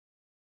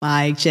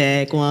Mic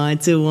check 1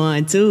 2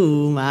 1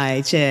 2.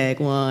 Mic check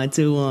 1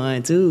 2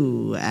 1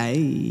 2. Ayy.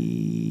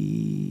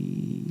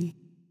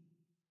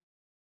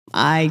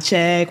 Mic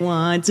check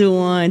 1 2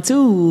 1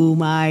 2.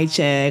 Mic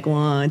check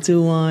 1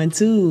 2 1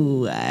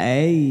 2.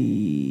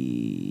 Ayy.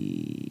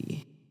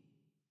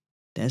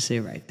 That's it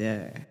right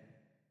there.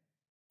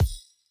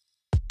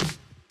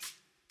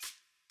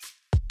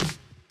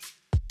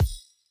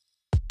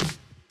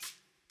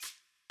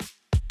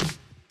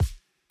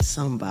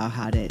 Something about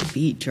how that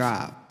beat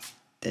drop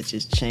that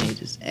just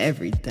changes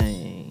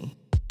everything.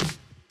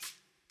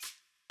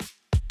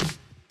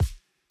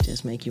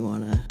 Just make you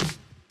wanna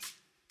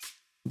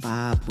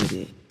vibe with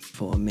it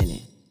for a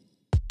minute.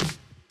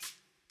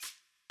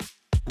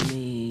 I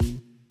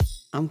mean,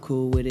 I'm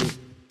cool with it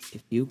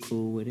if you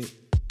cool with it.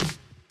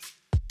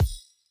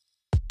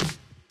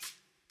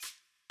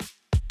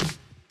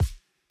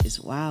 It's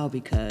wild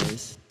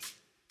because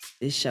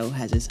this show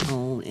has its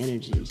own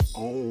energy. Its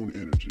own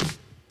energy.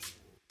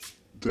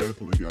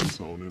 Definitely got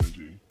its own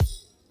energy.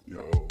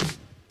 Yo,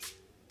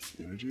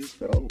 energy is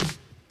felt.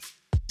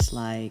 It's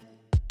like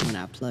when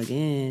I plug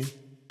in,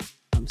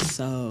 I'm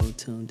so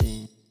tuned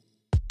in.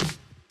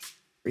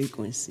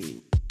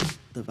 Frequency,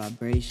 the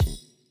vibration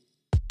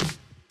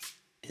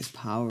is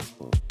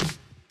powerful.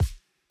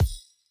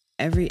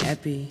 Every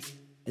epi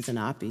is an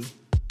oppie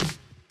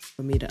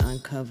for me to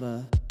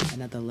uncover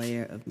another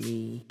layer of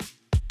me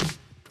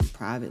from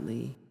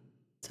privately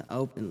to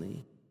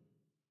openly.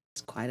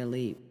 It's quite a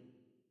leap.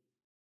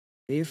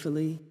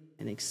 Fearfully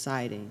and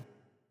exciting,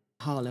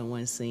 all in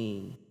one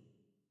scene.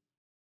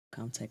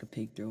 Come take a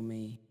peek through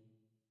me.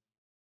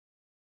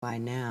 By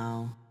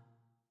now,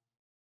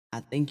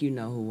 I think you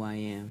know who I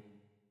am.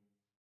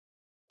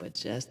 But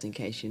just in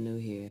case you're new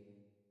here,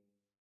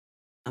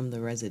 I'm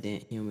the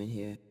resident human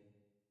here.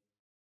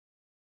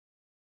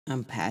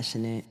 I'm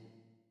passionate.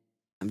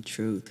 I'm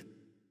truth.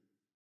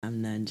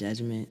 I'm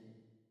non-judgment.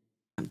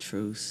 I'm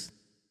truce.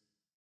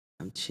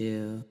 I'm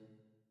chill.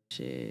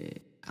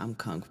 Shit. I'm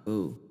kung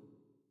fu.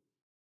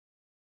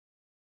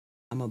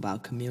 I'm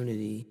about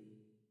community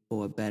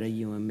for a better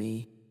you and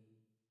me.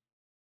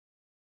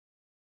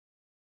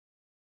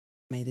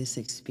 May this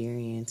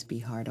experience be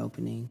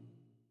heart-opening,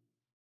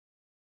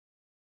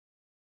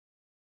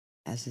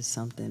 as it's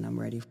something I'm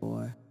ready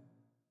for.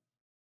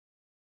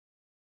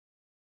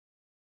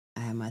 I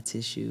have my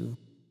tissue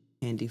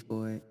handy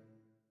for it.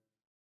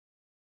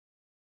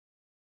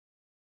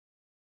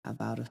 I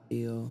vow to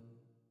feel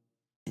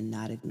and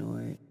not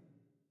ignore it.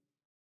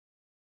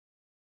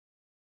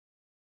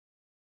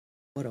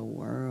 What a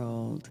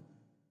world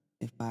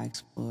if I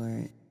explore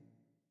it.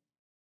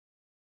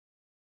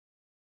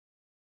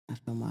 I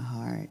feel my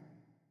heart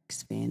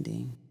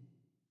expanding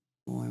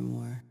more and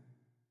more.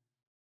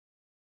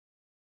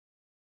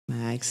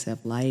 May I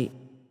accept light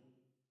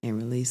and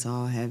release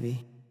all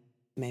heavy.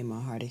 May my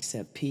heart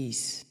accept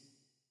peace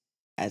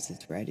as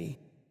it's ready.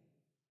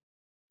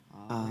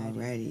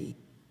 Already,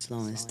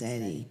 slow and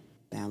steady,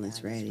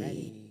 balance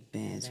ready,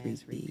 advance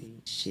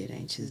repeat. Shit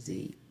ain't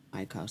cheesy,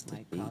 might cost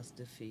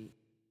defeat.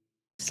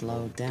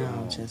 Slow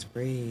down, just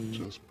breathe.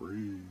 Just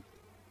breathe.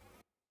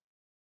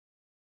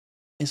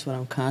 It's what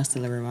I'm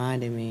constantly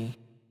reminding me.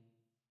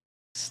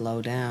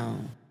 Slow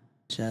down,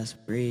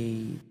 just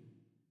breathe.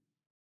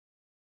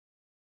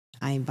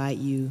 I invite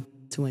you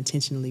to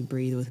intentionally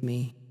breathe with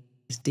me.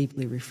 It's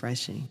deeply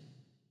refreshing.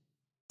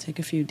 Take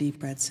a few deep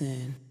breaths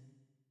in.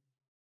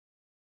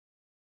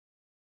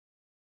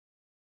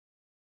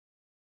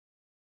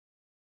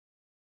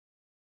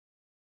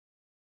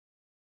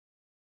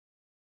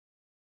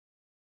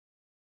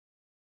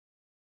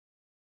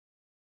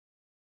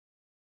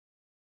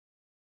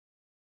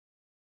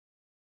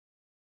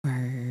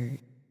 Word.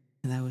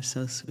 That was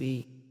so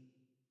sweet.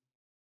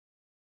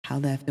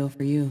 How'd that feel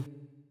for you?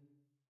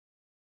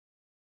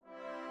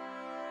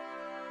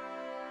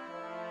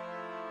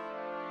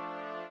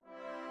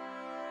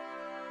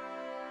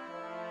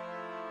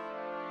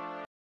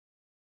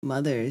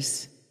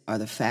 Mothers are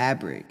the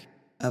fabric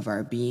of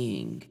our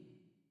being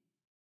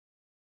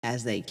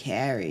as they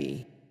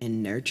carry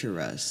and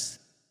nurture us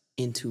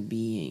into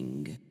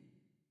being.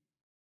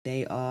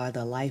 They are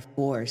the life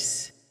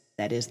force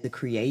that is the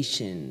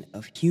creation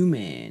of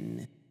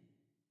human.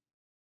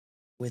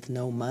 With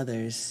no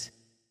mothers,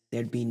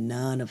 there'd be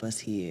none of us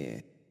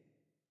here.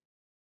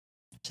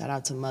 Shout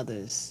out to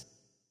mothers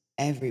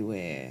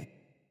everywhere.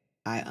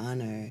 I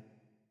honor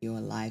your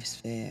life's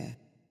fare.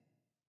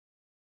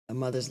 A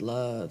mother's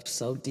love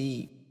so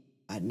deep,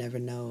 I'd never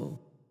know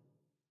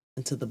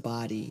until the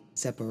body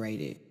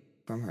separated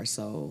from her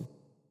soul.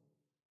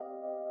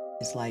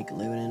 It's like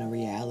living in a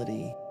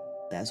reality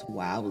that's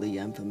wildly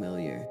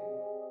unfamiliar,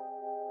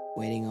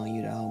 waiting on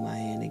you to hold my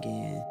hand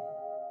again.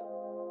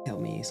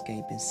 Help me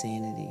escape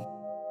insanity.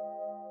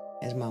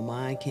 As my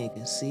mind can't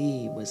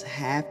conceive what's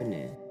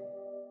happening,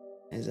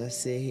 as I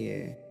sit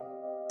here,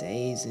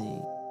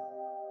 dazing,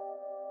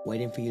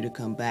 waiting for you to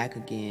come back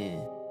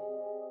again.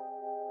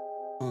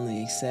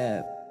 Only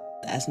except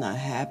that's not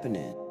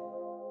happening.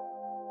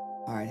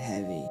 Heart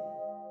heavy,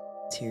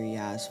 teary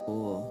eyes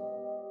full.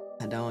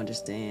 I don't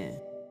understand.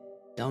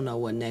 Don't know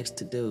what next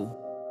to do.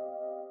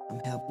 I'm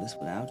helpless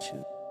without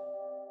you.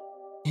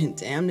 And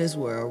damn, this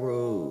world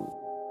rude.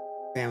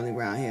 Family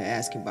around here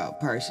asking about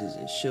purses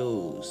and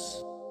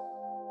shoes.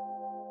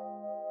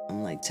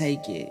 I'm like,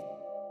 take it.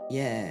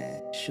 Yeah,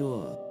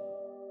 sure.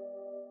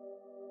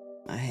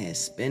 My head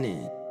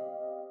spinning.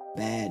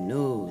 Bad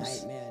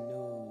news. Nightmare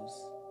news.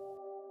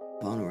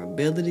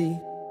 Vulnerability.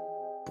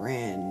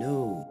 Brand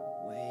new.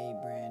 Way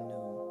brand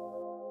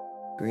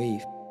new.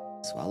 Grief.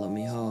 Swallow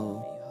me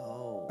whole.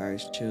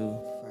 First chew.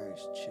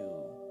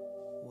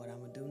 What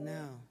I'ma do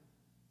now?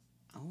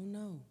 I don't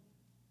know.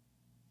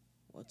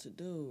 What to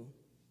do?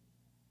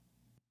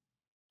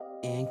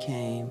 And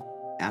came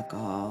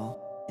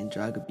alcohol and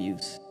drug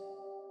abuse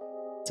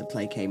to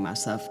placate my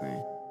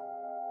suffering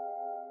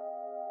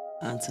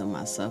until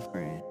my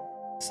suffering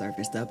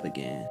surfaced up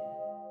again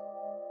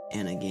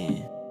and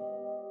again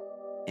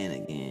and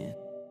again.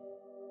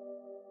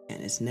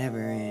 And it's never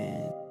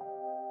end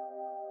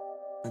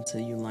until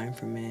you learn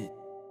from it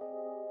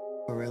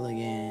for real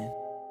again.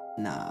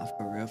 Nah,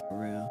 for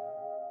real.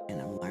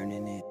 And I'm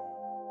learning it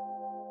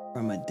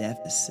from a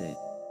deficit.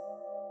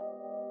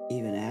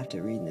 Even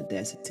after reading the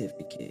death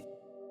certificate,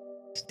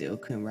 still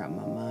couldn't wrap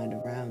my mind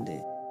around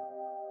it.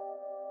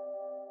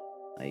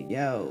 Like,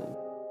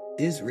 yo,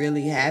 this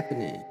really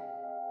happening.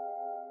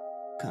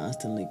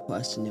 Constantly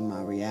questioning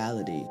my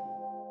reality.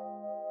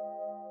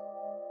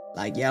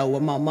 Like, yo,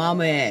 where my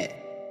mama at?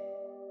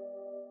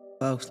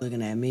 Folks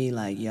looking at me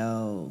like,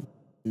 yo,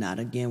 not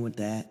again with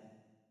that.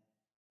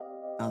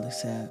 I'll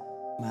accept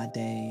my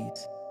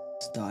days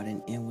start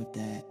and end with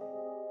that.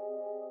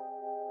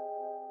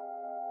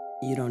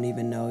 You don't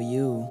even know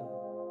you.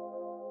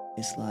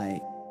 It's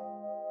like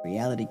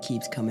reality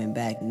keeps coming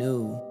back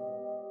new.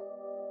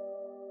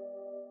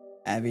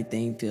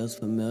 Everything feels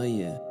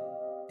familiar,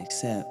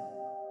 except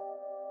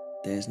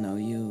there's no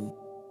you.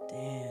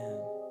 Damn.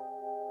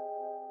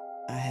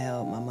 I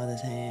held my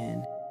mother's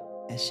hand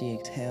as she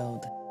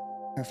exhaled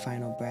her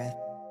final breath.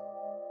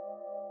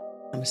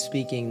 I'm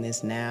speaking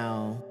this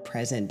now,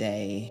 present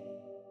day,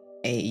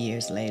 8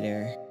 years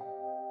later,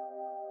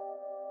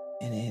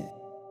 and it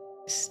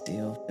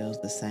still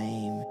feels the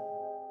same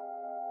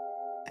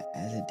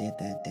as it did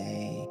that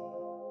day.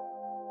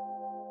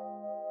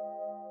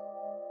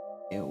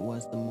 It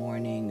was the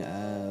morning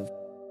of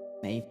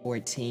May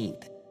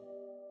 14th,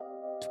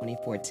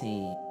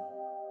 2014.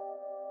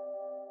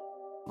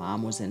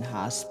 Mom was in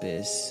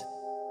hospice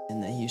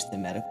in the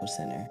Houston Medical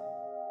Center.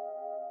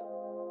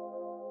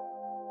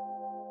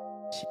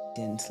 She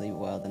didn't sleep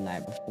well the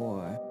night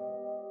before,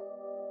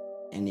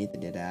 and neither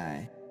did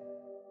I.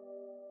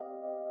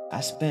 I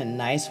spent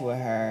nights with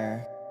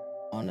her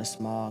on a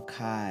small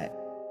cot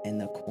in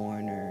the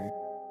corner.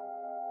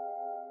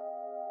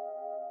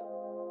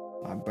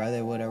 My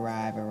brother would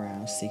arrive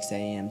around 6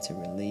 a.m. to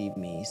relieve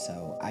me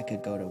so I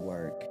could go to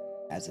work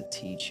as a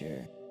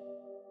teacher.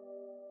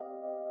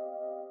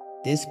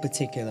 This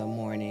particular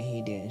morning,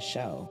 he didn't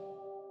show.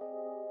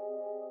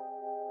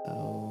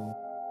 So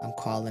I'm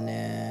calling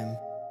him,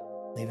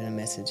 leaving him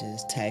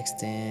messages,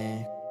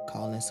 texting,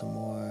 calling some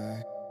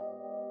more.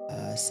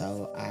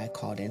 So I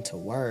called into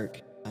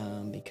work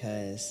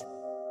because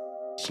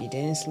she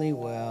didn't sleep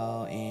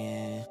well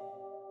and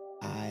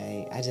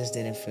I just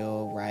didn't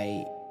feel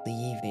right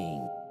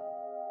leaving.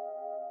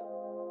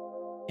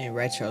 In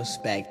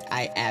retrospect,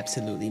 I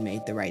absolutely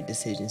made the right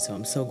decision. So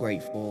I'm so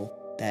grateful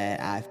that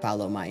I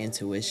followed my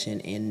intuition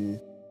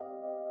in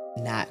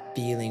not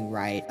feeling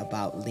right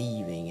about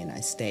leaving, and I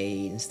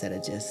stayed instead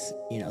of just,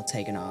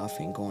 taking off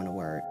and going to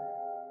work.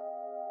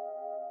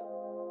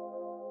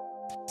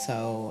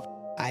 So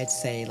I'd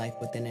say like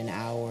within an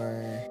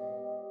hour,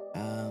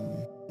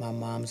 my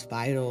mom's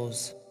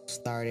vitals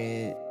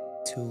started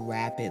to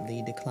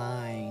rapidly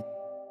decline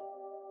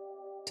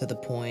to the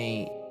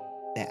point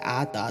that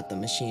I thought the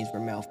machines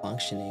were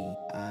malfunctioning.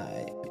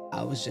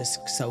 I was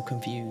just so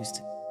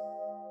confused.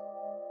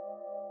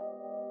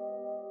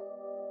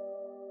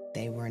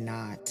 They were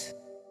not.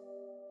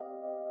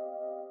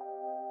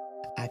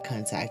 I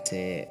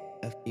contacted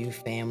a few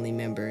family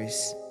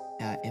members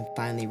and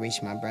finally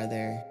reached my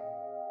brother.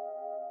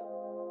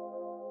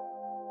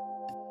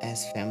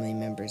 As family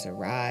members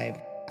arrived,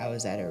 I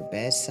was at her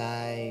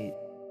bedside.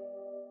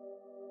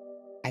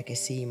 I could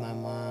see my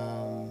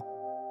mom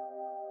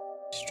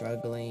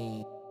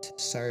struggling to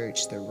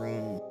search the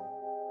room,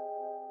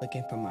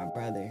 looking for my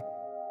brother,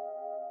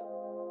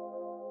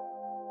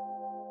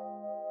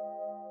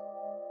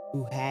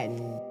 who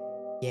hadn't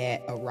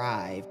yet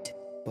arrived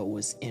but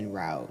was en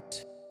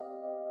route.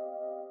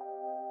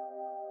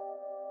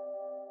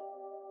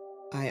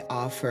 I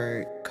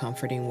offered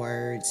comforting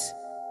words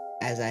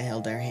as I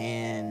held her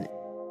hand,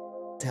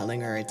 telling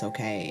her it's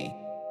okay.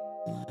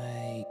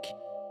 Like,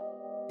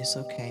 it's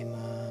okay,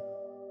 Mom.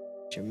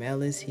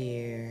 Jamel is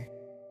here.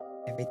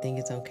 Everything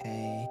is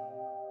okay.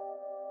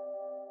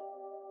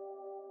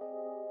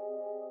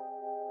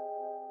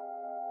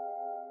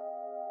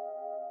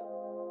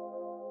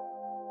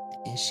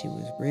 And she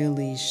was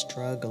really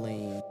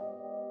struggling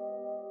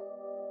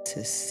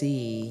to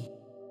see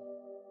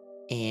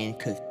and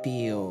could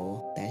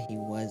feel that he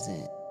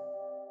wasn't.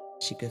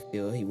 She could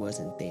feel he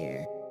wasn't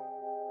there.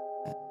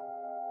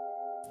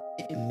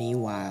 And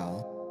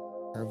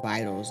meanwhile, her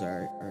vitals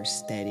are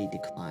steady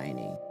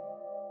declining,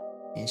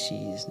 and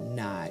she's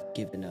not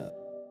giving up.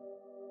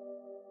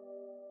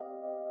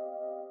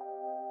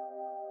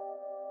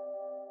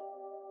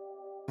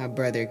 My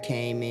brother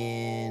came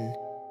in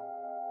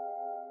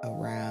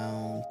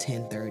around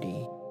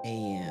 10:30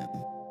 a.m.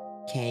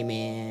 Came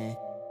in,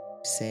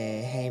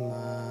 said, "Hey,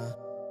 Ma,"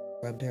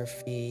 rubbed her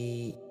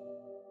feet.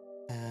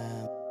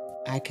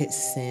 I could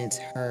sense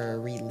her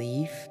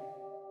relief,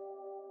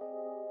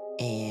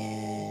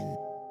 and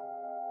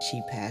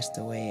she passed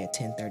away at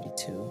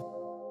 10:32.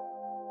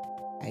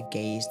 I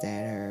gazed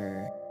at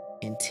her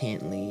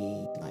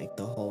intently, like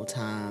the whole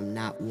time,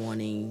 not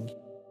wanting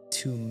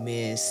to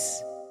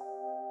miss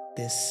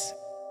this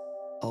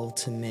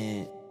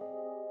ultimate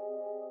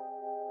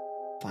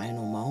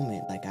final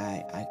moment. Like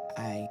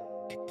I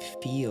could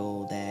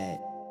feel that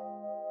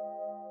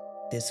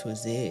this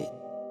was it.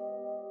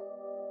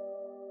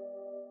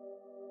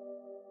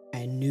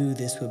 I knew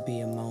this would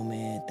be a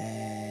moment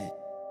that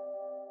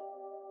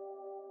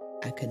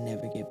I could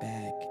never get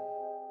back.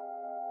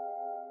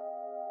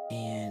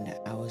 And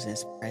I was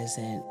as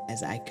present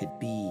as I could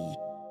be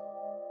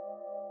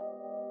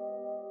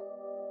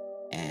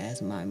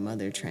as my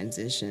mother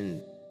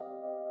transitioned.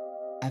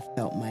 I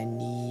felt my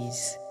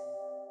knees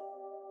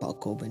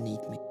buckle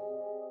beneath me.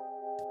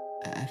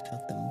 I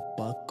felt them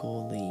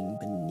buckling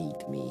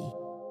beneath me,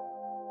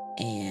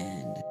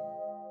 and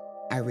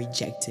I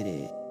rejected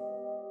it.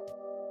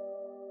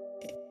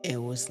 It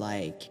was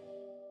like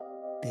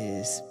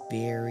this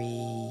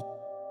very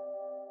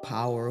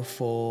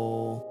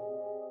powerful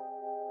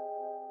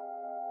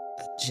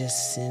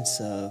just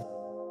sense of,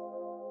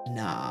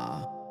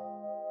 nah,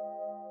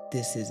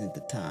 this isn't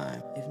the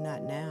time. If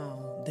not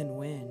now, then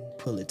when?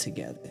 Pull it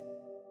together.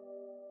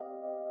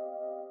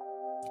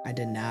 I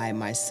denied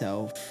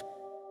myself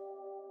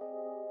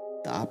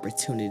the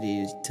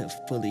opportunity to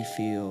fully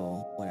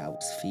feel what I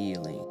was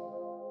feeling.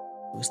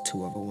 It was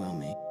too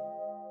overwhelming.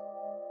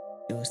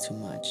 It was too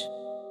much.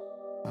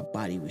 My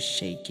body was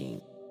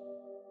shaking,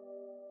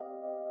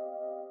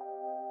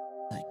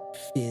 like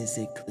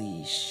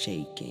physically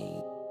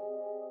shaking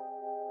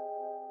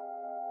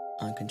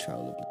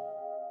uncontrollably.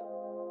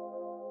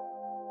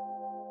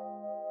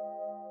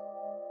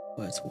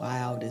 What's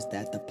wild is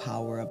that the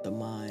power of the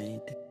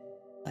mind,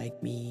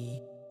 like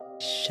me,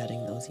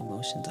 shutting those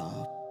emotions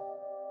off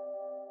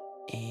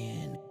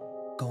and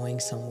going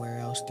somewhere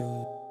else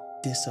through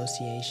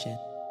dissociation,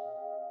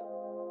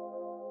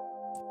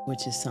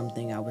 which is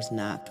something I was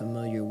not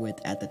familiar with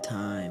at the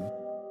time.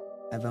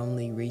 I've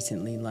only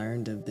recently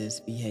learned of this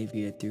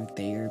behavior through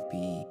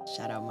therapy.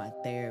 Shout out my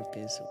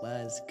therapist,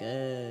 was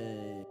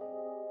good.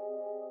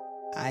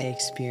 I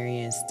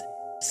experienced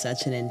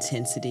such an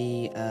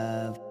intensity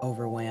of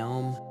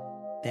overwhelm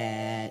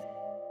that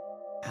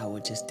I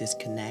would just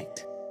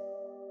disconnect,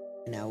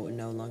 and I would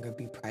no longer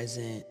be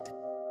present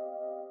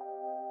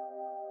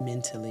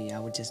mentally. I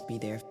would just be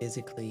there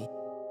physically.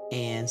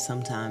 And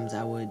sometimes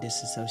I would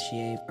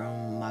disassociate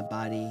from my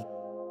body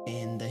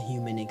and the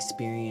human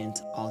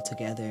experience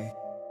altogether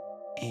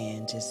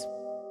and just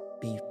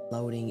be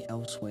floating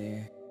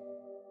elsewhere,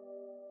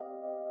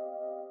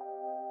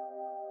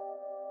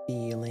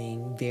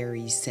 feeling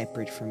very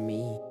separate from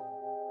me,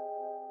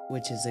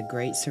 which is a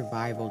great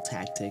survival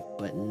tactic,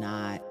 but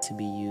not to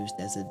be used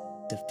as a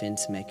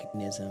defense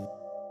mechanism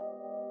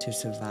to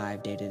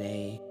survive day to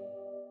day.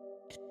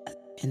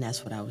 And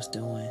that's what I was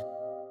doing.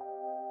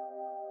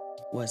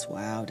 What's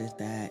wild is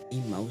that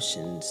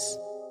emotions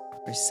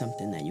are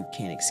something that you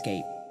can't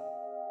escape.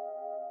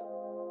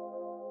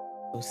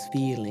 Those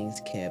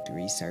feelings kept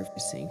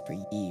resurfacing for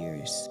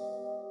years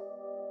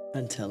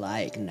until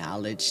I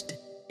acknowledged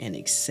and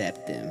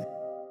accepted them.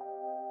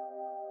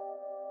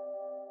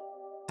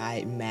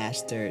 I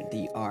mastered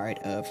the art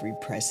of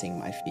repressing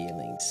my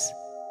feelings.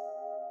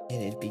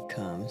 It had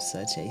become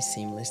such a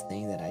seamless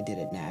thing that I did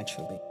it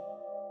naturally.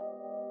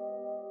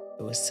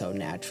 It was so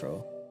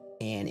natural.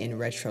 And in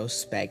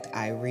retrospect,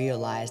 I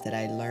realized that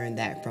I learned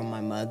that from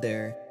my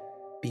mother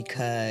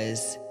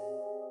because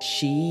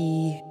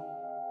she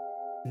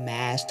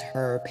masked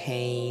her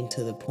pain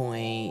to the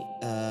point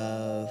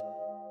of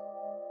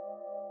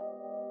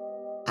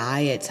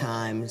I at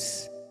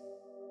times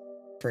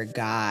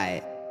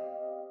forgot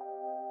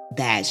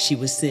that she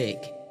was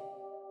sick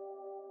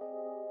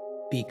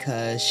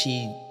because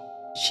she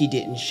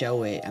didn't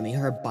show it. I mean,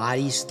 her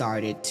body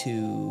started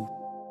to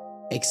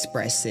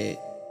express it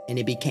and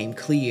it became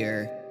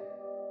clear.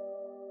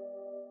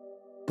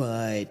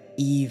 But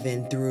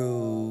even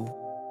through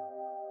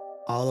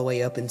all the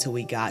way up until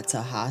we got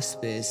to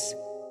hospice,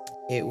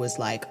 it was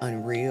like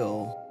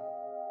unreal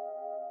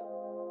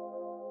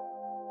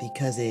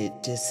because it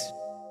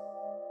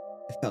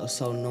felt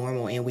so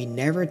normal and we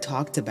never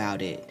talked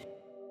about it.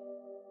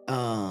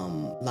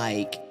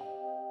 Like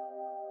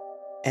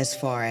as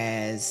far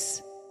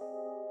as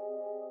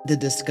the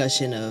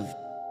discussion of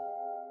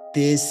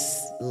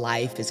this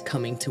life is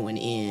coming to an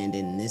end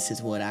and this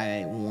is what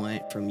I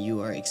want from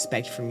you or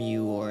expect from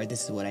you or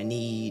this is what I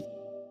need.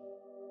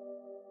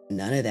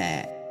 none of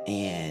that.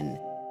 And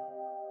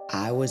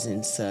I was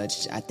in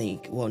such, I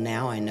think, well,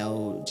 now I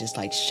know, just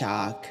like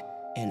shock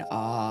and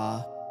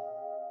awe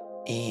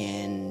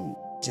and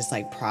just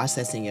like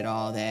processing it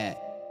all, that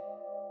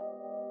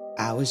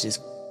I was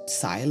just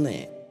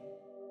silent.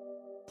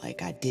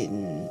 Like I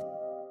didn't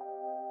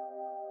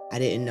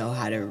know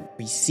how to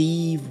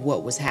receive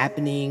what was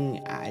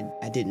happening.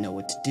 I didn't know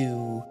what to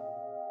do,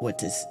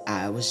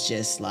 I was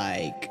just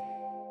like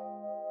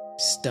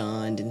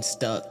stunned and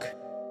stuck.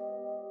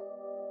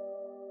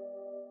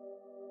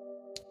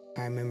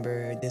 I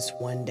remember this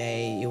one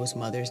day, it was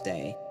Mother's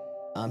Day.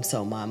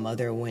 So my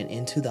mother went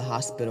into the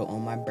hospital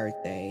on my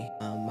birthday.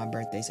 My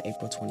birthday's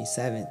April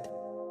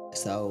 27th.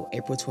 So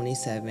April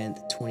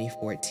 27th,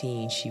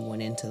 2014, she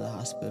went into the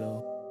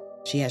hospital.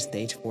 She had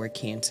stage 4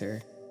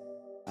 cancer.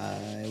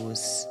 It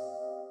was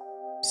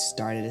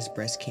started as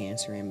breast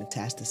cancer and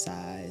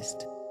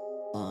metastasized,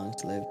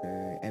 lungs,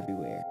 liver,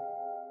 everywhere.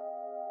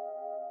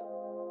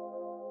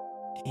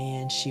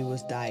 And she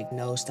was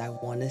diagnosed, I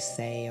want to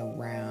say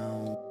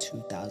around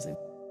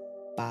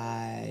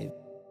 2005,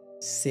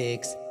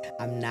 6.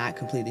 I'm not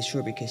completely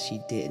sure because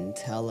she didn't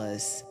tell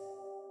us.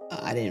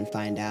 I didn't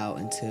find out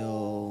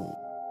until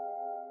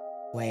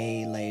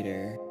way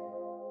later.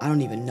 I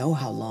don't even know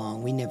how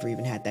long. We never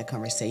even had that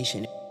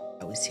conversation.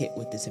 I was hit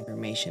with this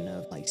information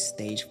of like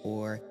stage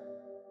 4,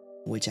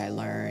 which I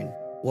learned.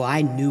 Well,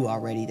 I knew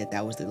already that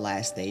that was the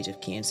last stage of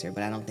cancer,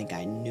 but I don't think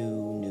I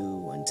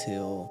knew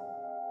until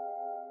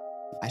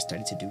I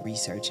started to do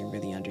research and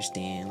really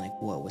understand like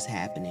what was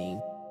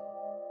happening.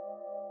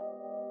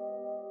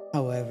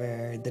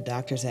 However, the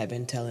doctors had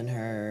been telling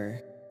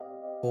her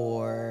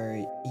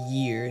for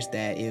years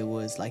that it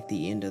was like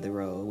the end of the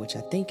road, which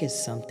I think is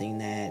something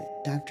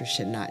that doctors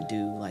should not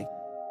do. Like,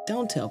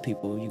 don't tell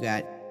people you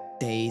got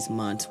days,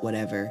 months,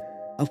 whatever.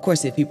 Of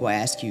course, if people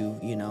ask you,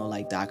 you know,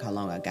 like, doc, how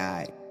long I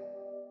got,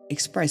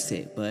 express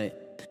it.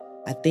 But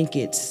I think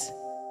it's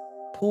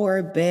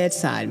poor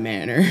bedside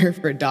manner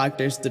for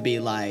doctors to be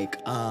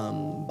like,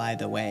 by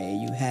the way,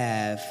 you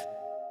have,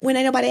 when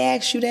ain't nobody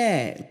asked you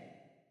that.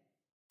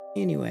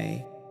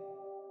 Anyway,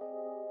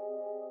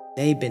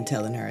 they've been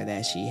telling her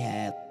that she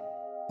had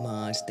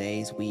months,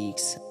 days,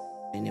 weeks,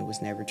 and it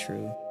was never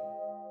true.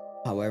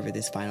 However,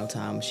 this final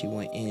time she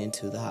went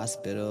into the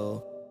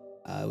hospital,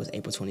 it was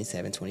April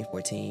 27,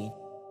 2014.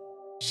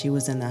 She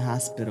was in the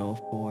hospital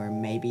for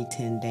maybe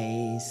 10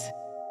 days,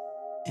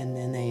 and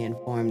then they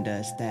informed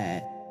us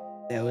that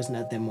there was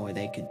nothing more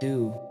they could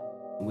do.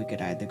 We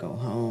could either go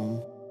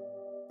home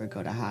or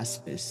go to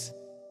hospice.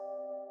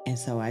 And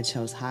so I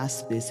chose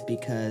hospice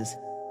because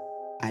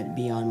I'd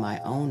be on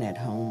my own at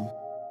home.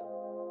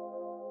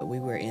 But we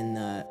were in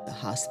the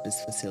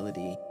hospice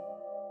facility.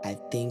 I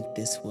think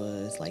this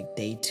was like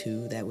day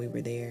 2 that we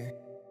were there,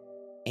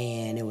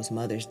 and it was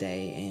Mother's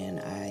Day, and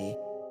I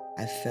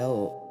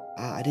felt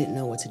I didn't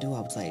know what to do.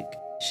 I was like,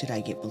 should I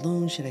get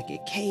balloons? Should I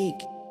get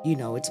cake? You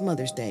know, it's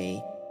Mother's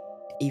Day.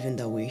 Even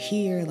though we're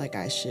here, like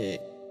I should.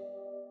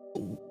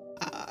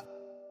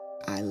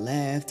 I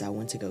left. I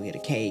went to go get a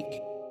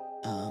cake,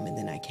 and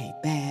then I came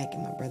back,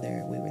 and my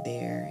brother, we were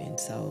there, and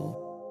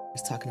so I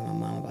was talking to my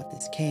mom about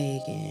this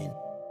cake, and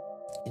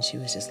she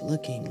was just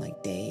looking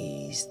like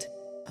dazed.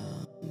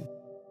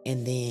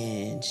 And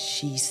then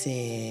she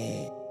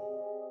said,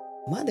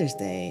 Mother's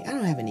Day, I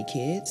don't have any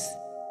kids.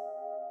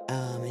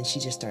 And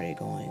she just started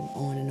going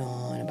on and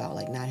on about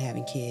like not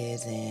having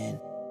kids. And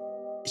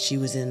she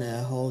was in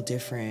a whole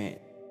different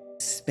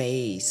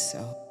space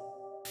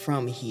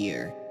from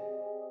here.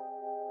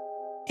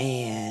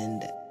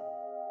 And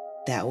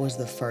that was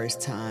the first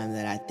time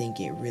that I think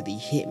it really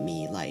hit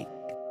me like,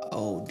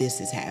 oh, this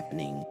is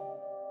happening.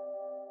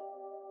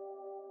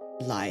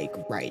 Like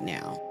right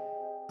now.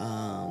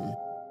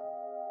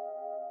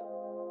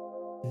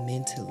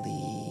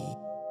 Mentally,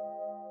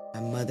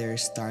 my mother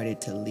started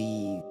to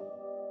leave.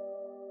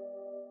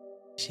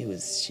 She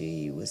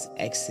was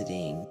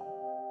exiting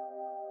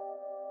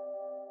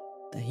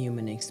the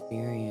human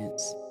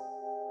experience.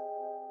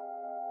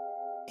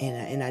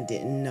 And I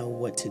didn't know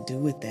what to do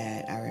with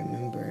that. I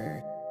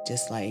remember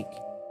just like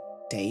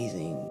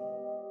gazing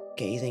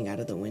out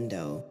of the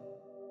window.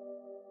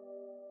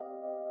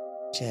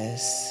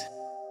 Just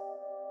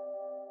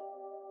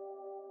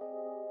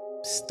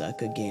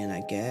stuck again,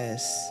 I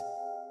guess.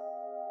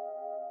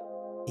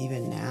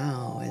 Even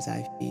now, as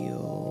I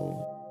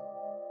feel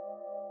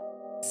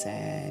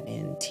sad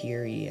and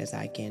teary, as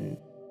I can,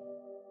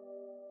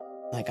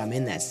 like I'm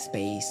in that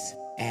space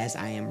as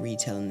I am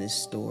retelling this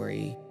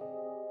story.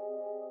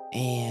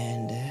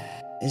 And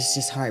it's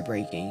just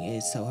heartbreaking.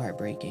 It's so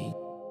heartbreaking.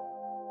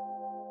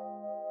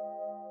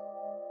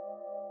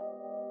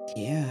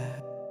 Yeah.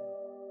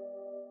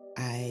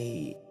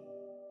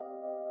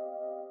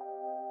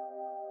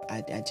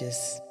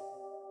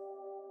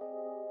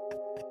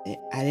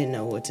 I didn't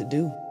know what to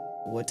do,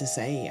 what to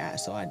say.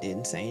 So I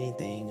didn't say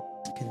anything.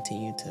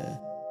 Continued to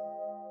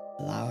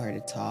allow her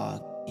to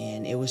talk.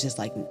 And it was just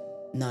like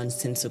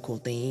nonsensical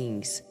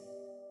things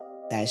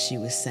that she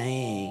was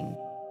saying.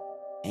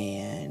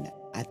 And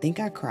I think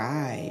I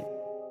cried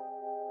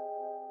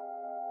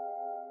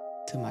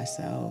to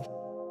myself,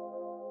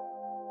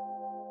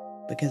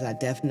 because I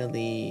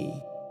definitely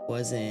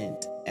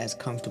wasn't as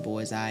comfortable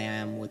as I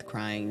am with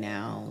crying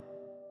now.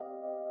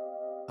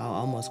 I'll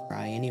almost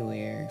cry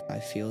anywhere if I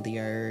feel the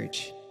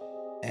urge,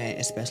 and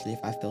especially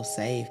if I feel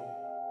safe.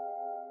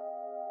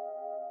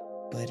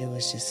 But it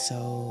was just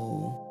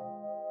so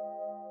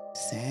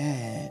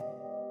sad,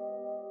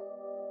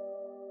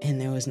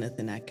 and there was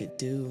nothing I could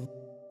do.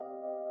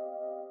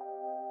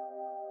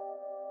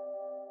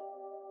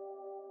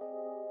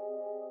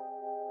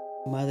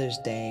 Mother's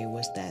Day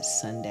was that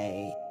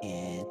Sunday,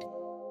 and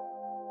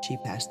she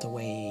passed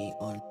away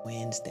on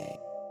Wednesday.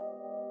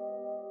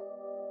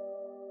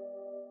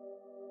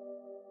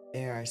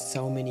 There are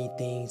so many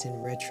things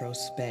in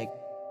retrospect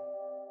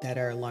that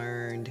are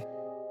learned,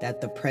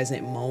 that the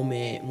present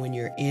moment, when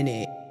you're in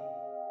it,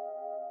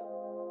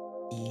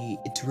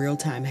 it's real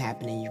time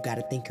happening. You've got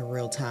to think in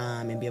real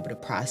time and be able to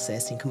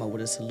process and come up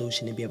with a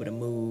solution and be able to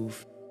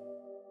move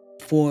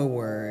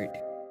forward.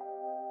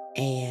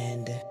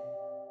 And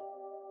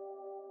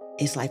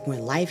it's like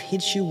when life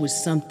hits you with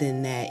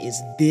something that is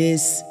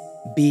this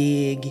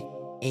big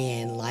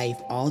and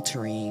life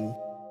altering,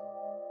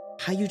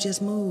 how you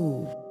just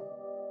move.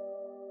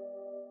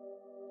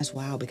 That's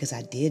wild, because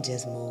I did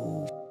just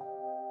move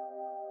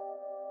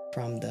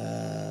from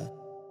the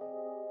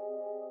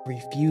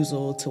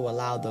refusal to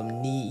allow the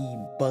knee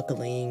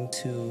buckling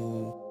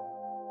to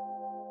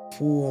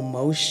full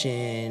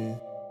motion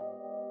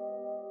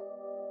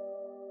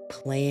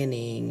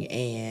planning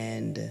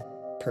and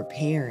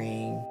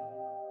preparing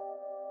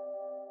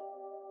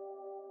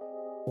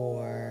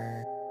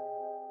for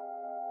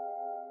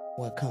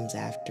what comes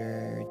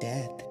after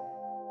death.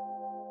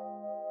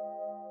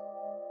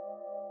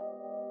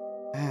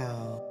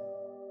 Wow.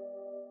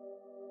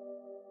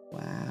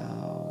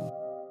 Wow.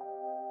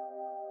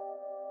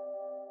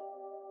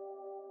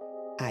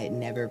 I had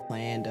never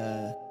planned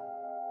a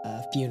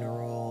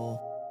funeral.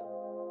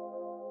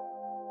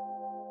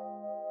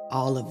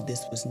 All of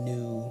this was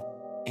new,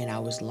 and I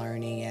was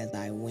learning as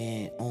I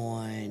went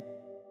on.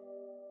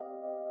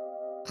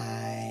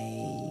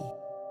 I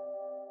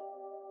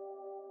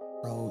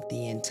wrote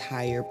the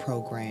entire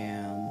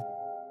program.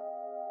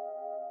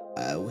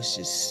 It was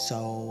just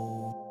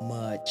so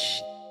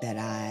much that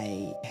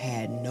I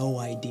had no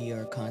idea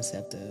or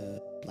concept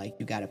of. Like,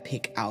 you gotta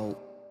pick out.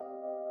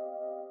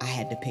 I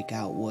had to pick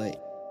out what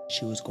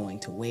she was going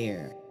to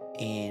wear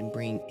and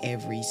bring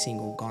every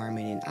single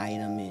garment and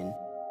item, and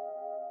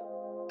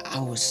I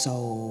was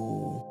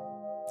so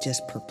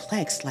just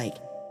perplexed. Like,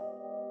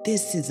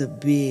 this is a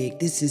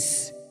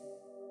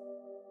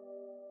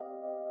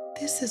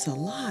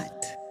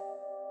lot.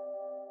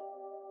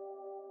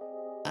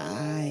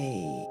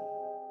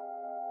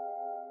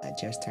 I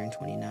just turned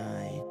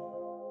 29,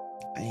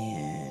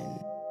 and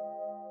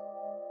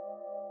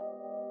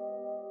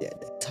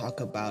talk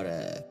about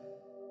a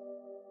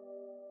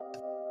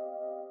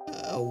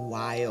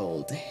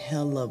wild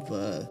hell of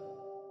a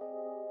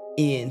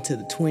end to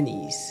the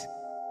 20s,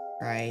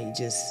 right?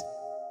 Just,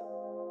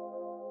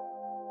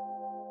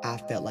 I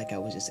felt like I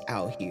was just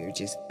out here,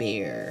 just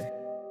bare,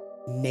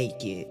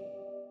 naked,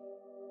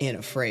 and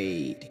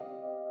afraid,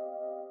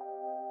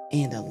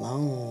 and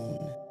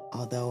alone.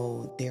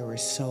 Although there were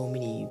so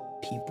many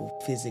people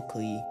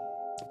physically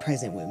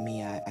present with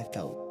me, I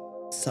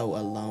felt so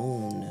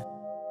alone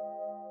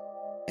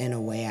in a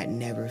way I'd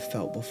never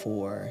felt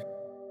before,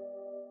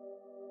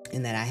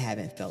 and that I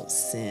haven't felt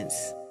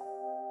since.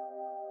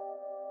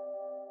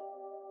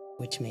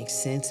 Which makes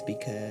sense,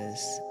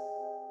 because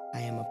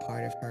I am a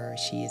part of her.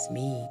 She is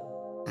me.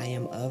 I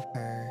am of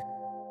her.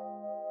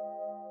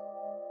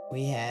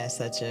 We had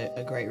such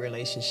a great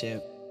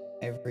relationship.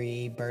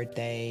 Every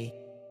birthday,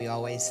 we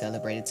always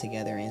celebrated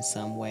together in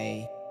some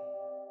way.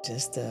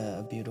 Just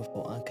a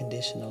beautiful,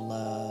 unconditional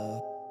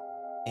love.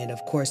 And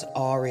of course,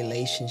 all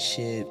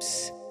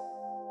relationships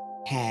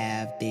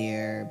have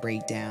their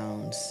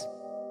breakdowns,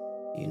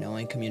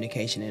 in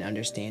communication and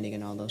understanding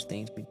and all those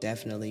things. We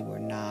definitely were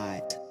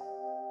not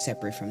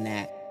separate from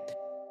that.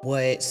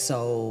 What's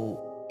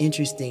so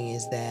interesting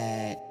is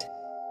that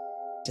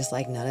just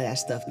like none of that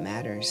stuff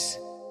matters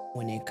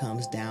when it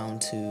comes down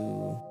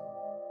to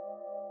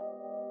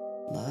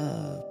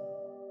love.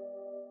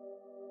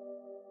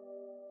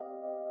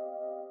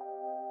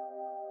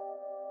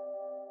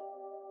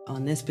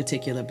 On this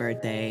particular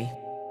birthday,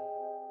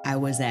 I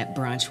was at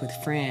brunch with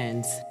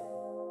friends,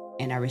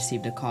 and I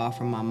received a call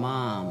from my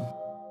mom.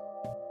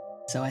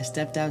 So I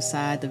stepped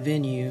outside the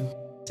venue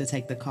to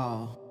take the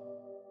call.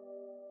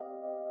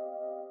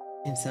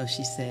 And so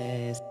she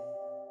says,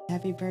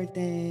 "Happy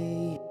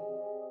birthday."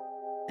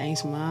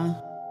 "Thanks, Ma.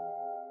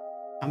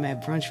 I'm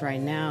at brunch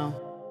right now.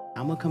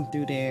 I'm gonna come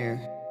through there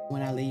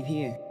when I leave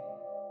here."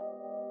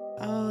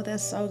 "Oh,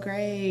 that's so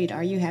great.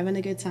 Are you having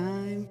a good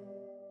time?"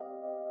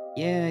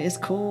 "Yeah, it's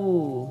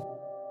cool.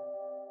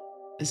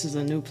 This is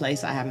a new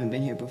place. I haven't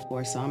been here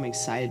before, so I'm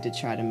excited to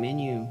try the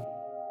menu."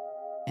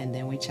 And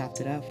then we chopped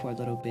it up for a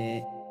little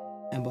bit.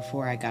 And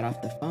before I got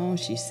off the phone,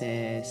 she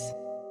says,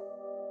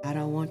 "I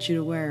don't want you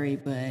to worry,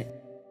 but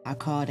I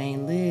called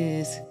Aunt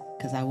Liz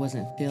because I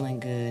wasn't feeling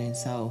good. And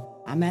so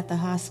I'm at the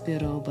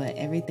hospital, but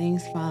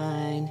everything's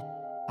fine.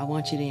 I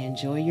want you to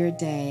enjoy your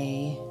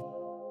day.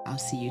 I'll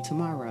see you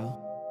tomorrow.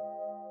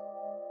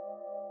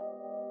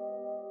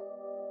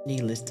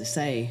 Needless to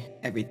say,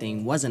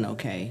 everything wasn't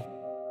okay.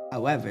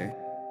 However,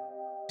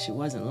 she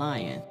wasn't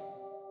lying.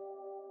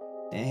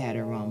 They had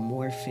her on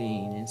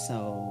morphine, and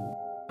so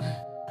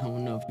I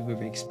don't know if you've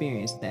ever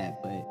experienced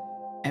that, but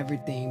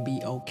everything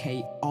be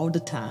okay all the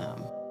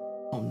time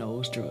on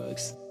those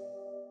drugs.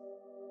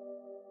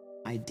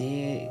 I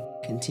did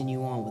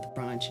continue on with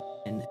brunch,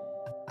 and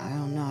I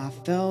don't know, I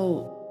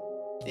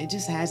felt it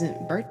just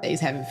hasn't, birthdays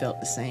haven't felt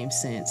the same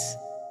since.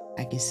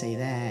 I can say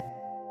that.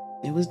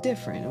 It was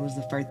different. It was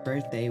the first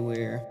birthday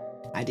where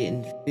I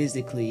didn't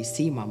physically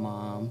see my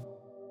mom,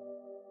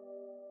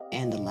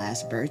 and the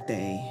last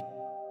birthday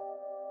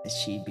that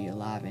she'd be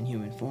alive in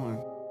human form.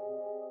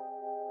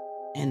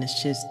 And the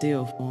shit's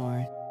still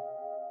foreign.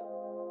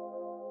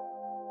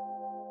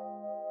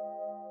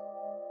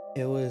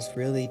 It was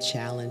really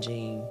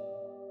challenging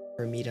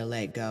for me to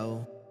let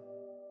go.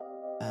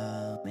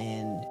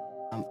 And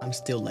I'm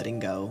still letting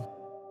go.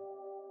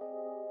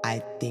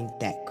 I think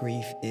that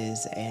grief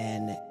is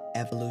an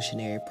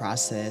evolutionary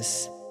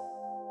process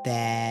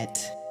that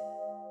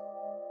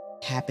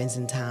happens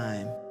in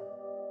time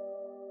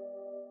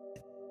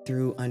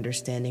through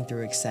understanding,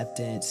 through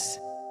acceptance,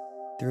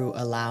 through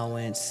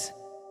allowance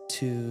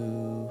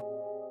to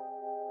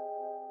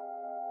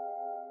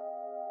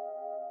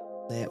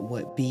let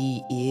what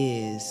be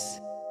is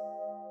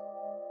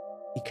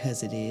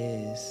because it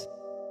is.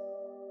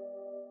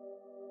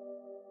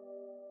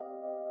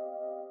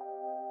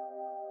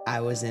 I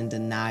was in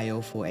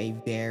denial for a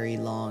very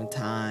long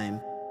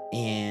time,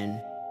 and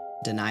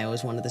denial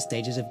is one of the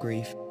stages of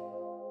grief.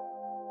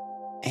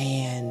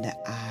 And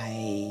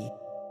I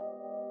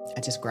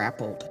just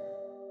grappled.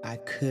 I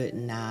could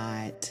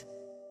not,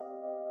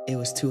 it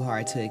was too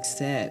hard to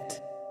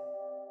accept.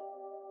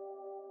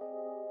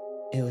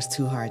 It was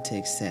too hard to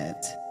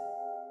accept.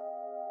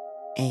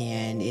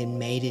 And it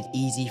made it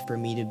easy for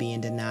me to be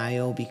in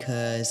denial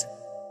because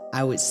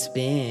I would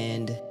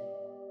spend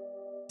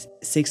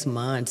 6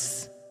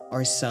 months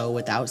or so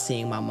without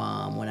seeing my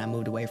mom when I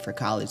moved away for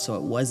college. So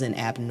it wasn't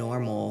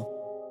abnormal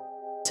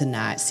to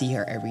not see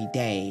her every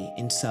day.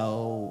 And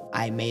so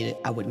I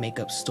would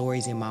make up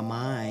stories in my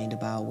mind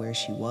about where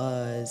she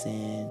was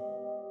and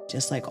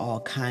just like all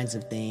kinds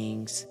of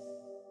things.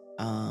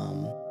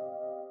 And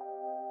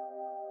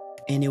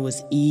it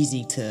was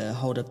easy to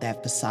hold up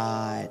that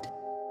facade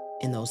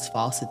and those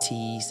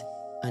falsities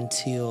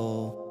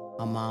until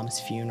my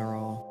mom's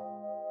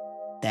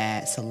funeral.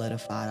 That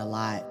solidified a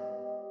lot.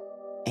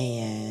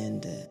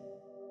 And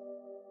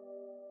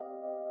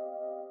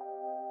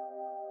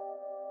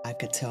I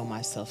could tell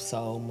myself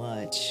so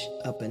much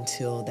up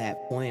until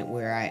that point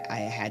where I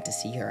had to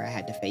see her, I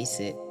had to face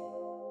it.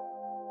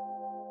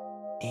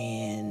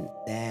 And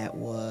that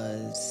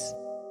was,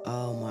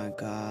 oh my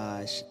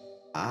gosh,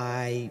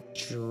 I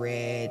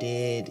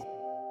dreaded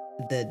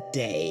the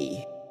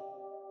day.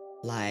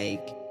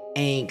 Like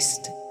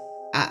angst.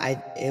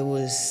 It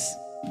was,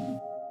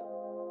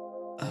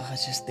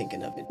 just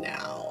thinking of it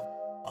now.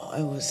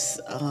 It was,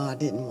 I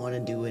didn't want to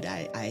do it.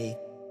 I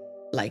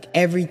like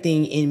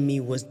everything in me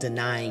was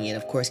denying it,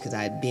 of course, because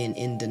I'd been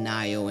in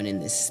denial and in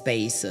this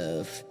space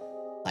of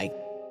like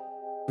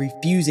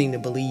refusing to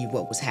believe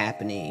what was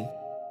happening.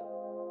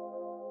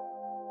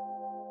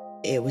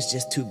 It was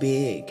just too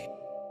big.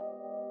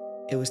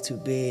 It was too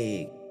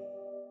big.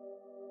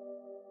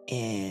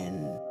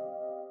 And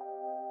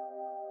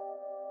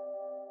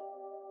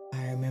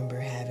I remember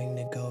having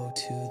to go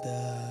to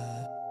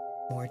the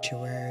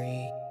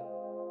mortuary.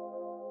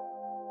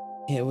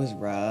 It was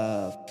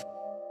rough.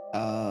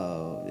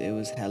 Oh, it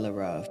was hella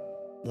rough.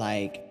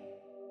 Like,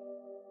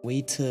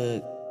 we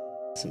took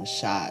some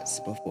shots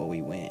before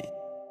we went.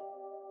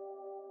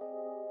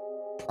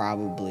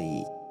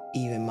 Probably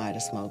even might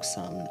have smoked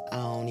something. I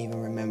don't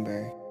even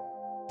remember.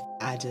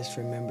 I just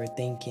remember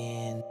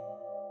thinking,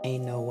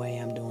 ain't no way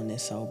I'm doing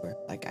this sober.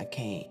 Like, I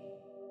can't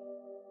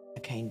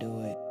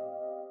do it.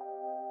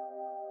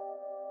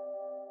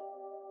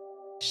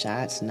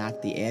 Shots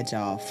knock the edge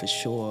off for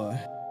sure,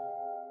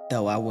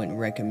 though I wouldn't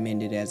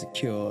recommend it as a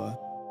cure.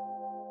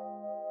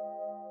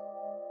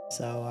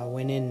 So I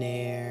went in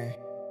there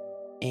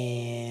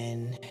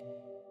and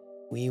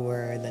we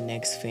were the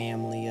next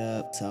family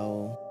up,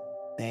 so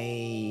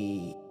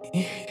they,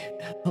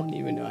 I don't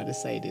even know how to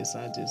say this.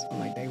 I'm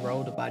like, they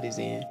roll the bodies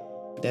in.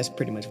 That's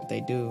pretty much what they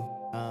do,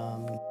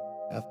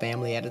 a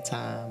family at a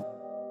time.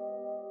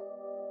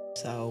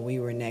 So we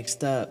were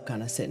next up,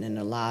 kind of sitting in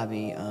the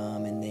lobby,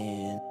 and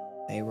then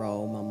they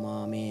roll my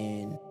mom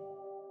in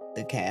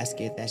the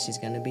casket that she's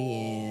gonna be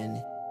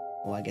in.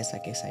 Well, I guess I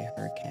can say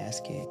her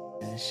casket.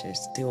 That shit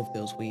still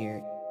feels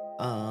weird.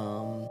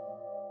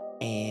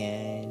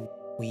 And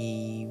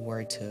we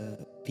were to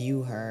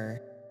view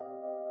her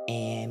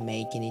and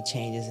make any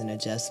changes and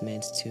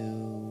adjustments to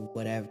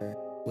whatever,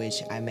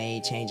 which I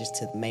made changes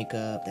to the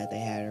makeup that they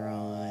had her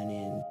on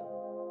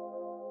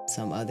and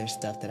some other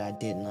stuff that I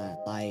did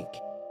not like.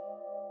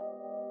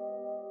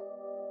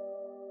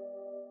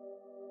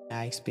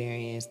 I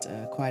experienced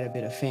quite a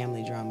bit of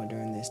family drama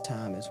during this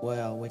time as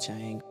well, which I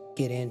ain't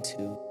get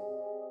into.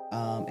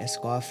 As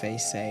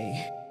Scarface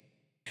say,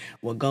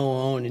 what go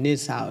on in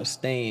this house,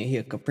 staying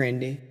here,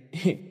 comprende?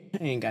 I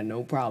ain't got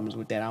no problems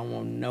with that. I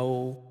want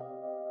no,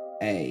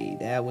 hey,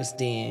 that was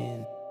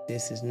then,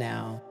 this is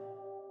now.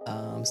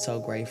 I'm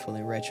so grateful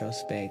in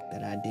retrospect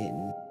that I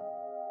didn't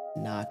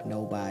knock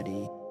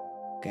nobody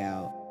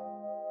out,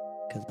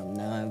 because I'm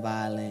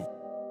non-violent,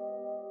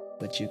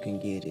 but you can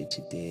get it,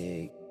 you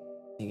dig?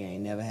 Nigga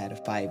ain't never had a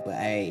fight, but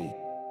hey,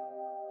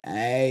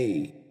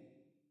 hey,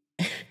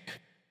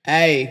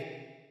 hey.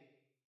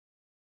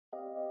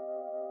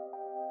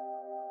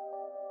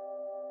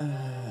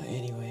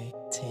 Anyway,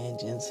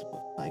 tangents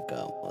like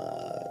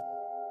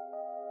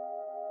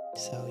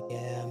so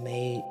yeah, I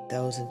made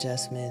those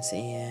adjustments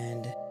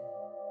and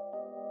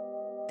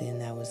then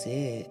that was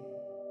it.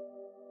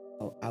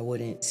 I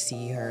wouldn't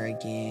see her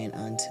again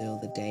until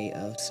the day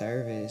of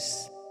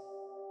service.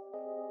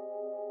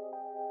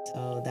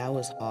 So that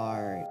was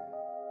hard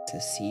to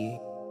see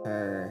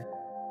her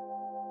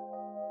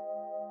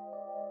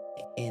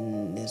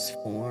in this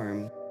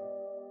form.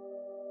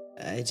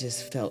 I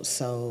just felt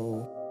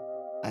so,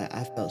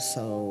 I felt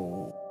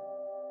so,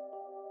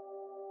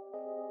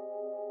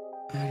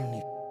 I don't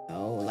even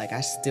know, like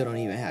I still don't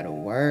even have the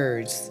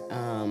words.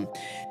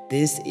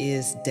 This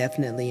is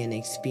definitely an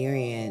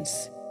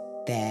experience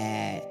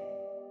that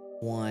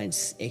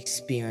once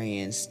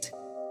experienced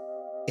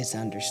is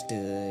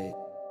understood.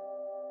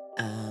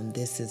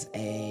 This is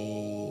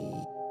a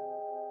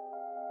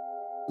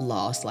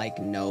loss like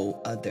no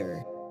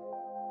other.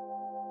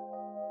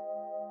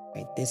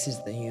 Right? This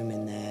is the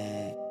human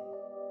that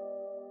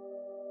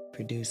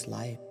produced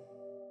life,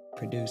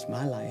 produced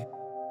my life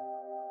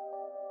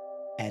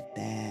at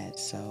that.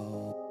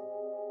 So,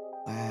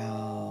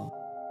 wow.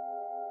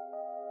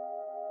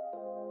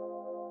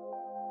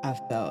 I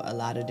felt a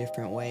lot of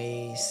different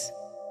ways,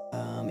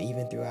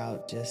 even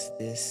throughout just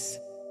this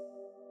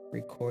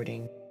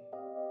recording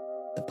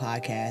the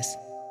podcast.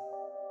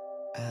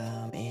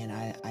 And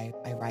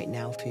I right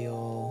now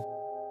feel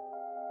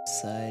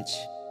such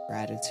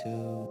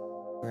gratitude,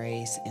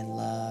 grace, and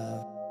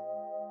love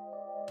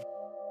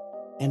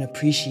and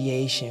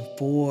appreciation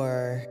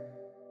for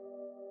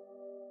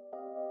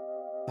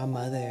my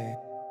mother.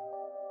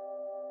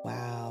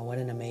 Wow, what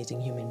an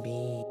amazing human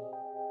being.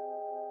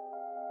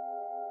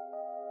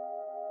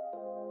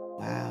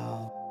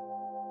 Wow.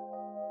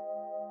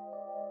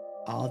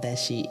 All that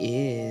she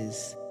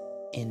is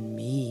in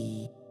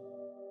me.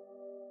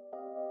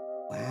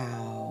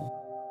 Wow.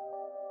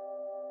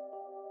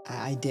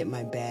 I did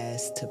my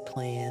best to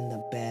plan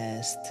the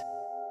best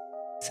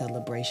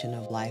celebration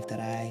of life that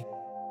I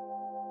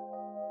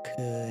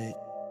could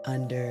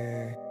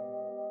under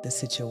the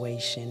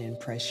situation and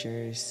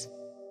pressures.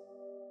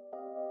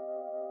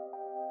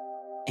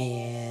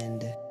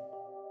 And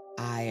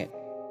I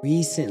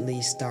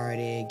recently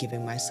started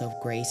giving myself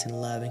grace and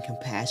love and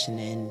compassion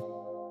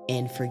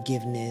and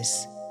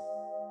forgiveness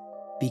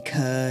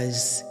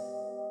because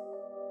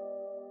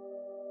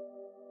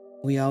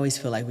we always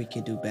feel like we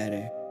could do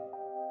better.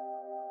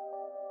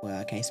 Well,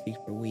 I can't speak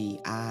for we.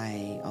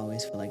 I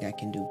always feel like I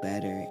can do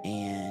better,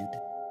 and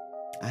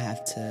I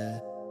have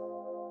to,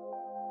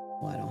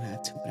 well, I don't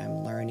have to, but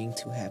I'm learning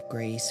to have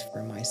grace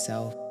for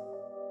myself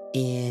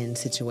in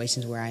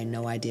situations where I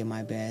know I did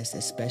my best,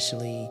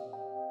 especially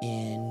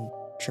in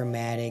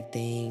traumatic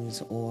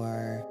things,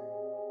 or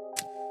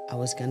I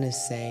was gonna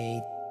say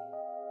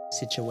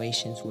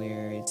situations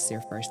where it's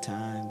their first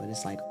time, but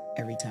it's like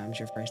every time it's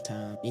your first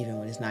time, even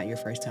when it's not your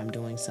first time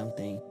doing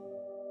something.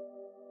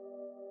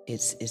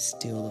 It's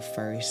still the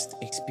first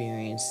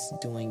experience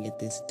doing it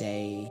this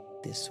day,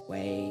 this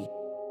way.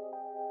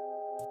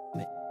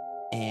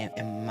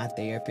 And my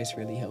therapist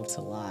really helps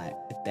a lot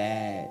with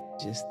that.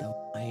 Just the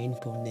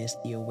mindfulness,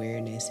 the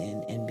awareness,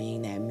 and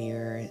being that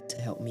mirror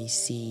to help me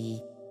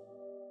see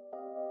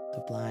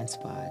the blind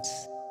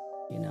spots,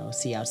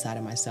 see outside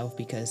of myself,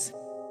 because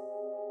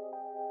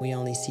we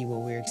only see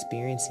what we're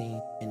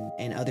experiencing,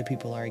 and other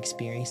people are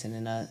experiencing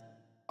and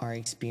are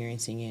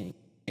experiencing it.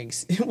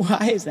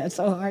 Why is that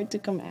so hard to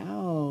come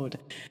out?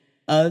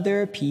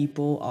 Other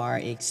people are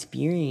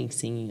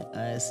experiencing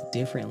us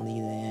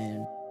differently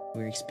than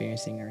we're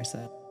experiencing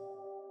ourselves.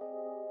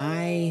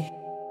 My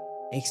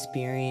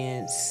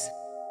experience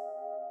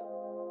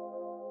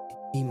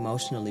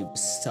emotionally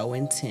was so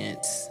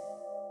intense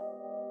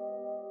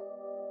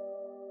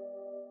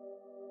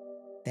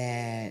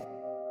that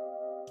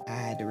I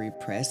had to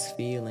repress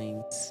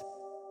feelings.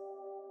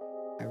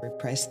 I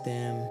repressed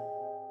them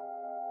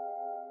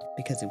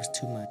because it was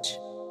too much.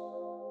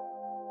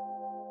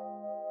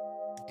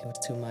 It was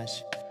too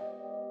much.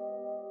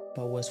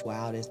 But what's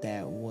wild is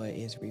that what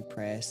is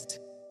repressed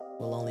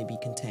will only be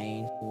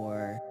contained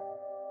for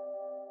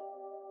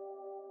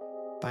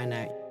a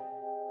finite.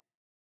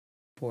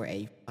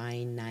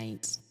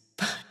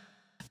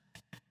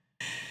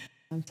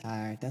 I'm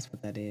tired. That's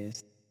what that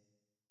is.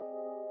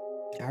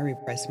 I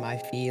repressed my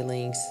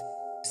feelings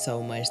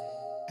so much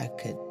I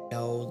could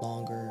no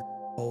longer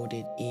hold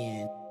it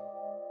in.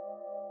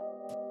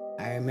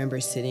 I remember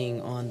sitting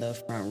on the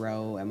front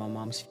row at my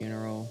mom's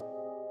funeral,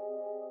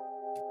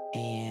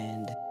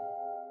 and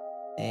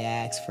they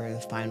asked for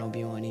the final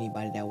viewing,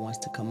 anybody that wants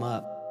to come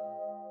up.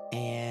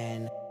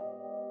 And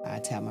I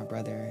tapped my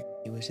brother.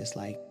 He was just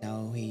like,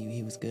 no,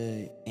 he was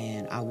good.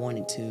 And I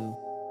wanted to.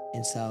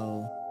 And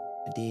so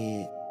I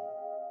did.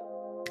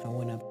 I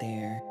went up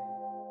there.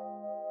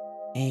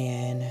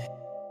 And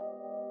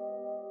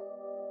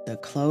the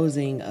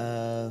closing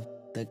of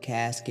the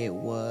casket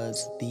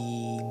was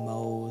the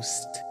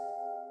most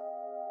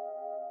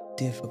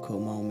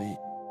difficult moment.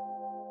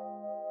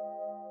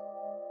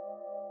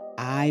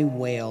 I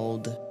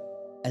wailed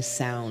a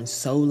sound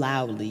so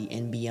loudly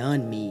and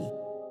beyond me,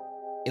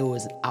 it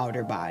was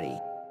outer body,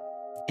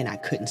 and I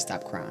couldn't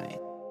stop crying.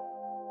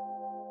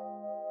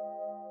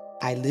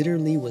 I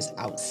literally was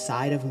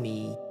outside of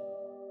me,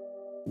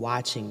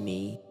 watching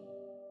me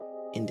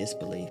in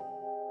disbelief.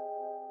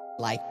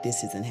 Like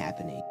this isn't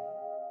happening.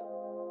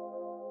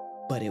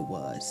 But it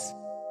was.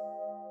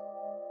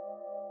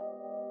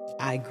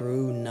 I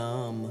grew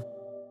numb.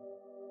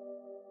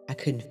 I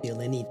couldn't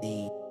feel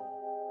anything.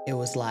 It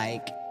was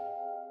like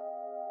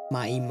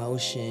my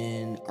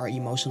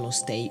emotional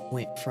state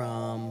went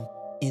from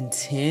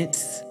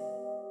intense,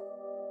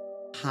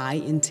 high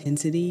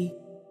intensity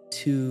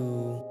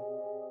to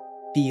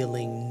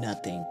feeling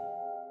nothing.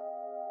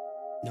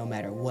 No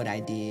matter what I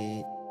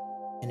did,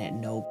 and at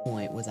no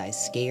point was I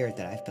scared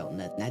that I felt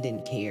nothing. I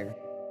didn't care.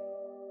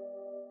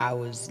 I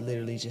was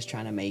literally just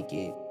trying to make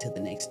it to the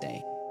next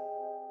day.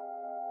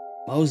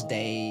 Most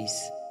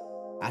days,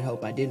 I'd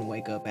hope I didn't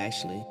wake up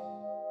actually.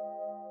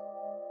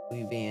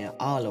 We been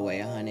all the way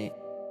 100.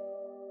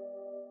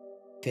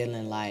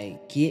 Feeling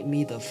like, get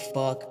me the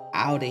fuck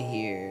out of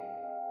here.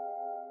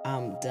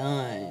 I'm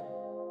done.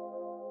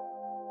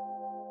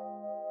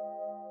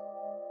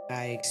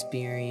 I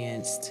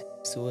experienced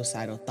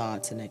suicidal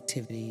thoughts and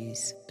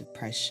activities,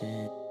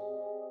 depression,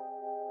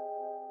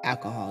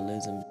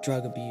 alcoholism,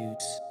 drug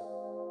abuse,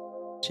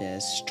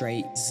 just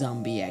straight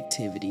zombie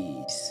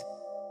activities.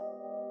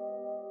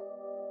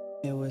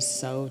 It was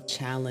so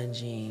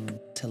challenging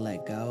to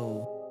let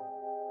go.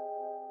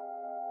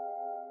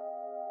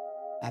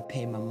 I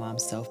paid my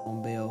mom's cell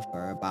phone bill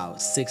for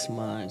about 6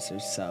 months or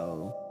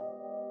so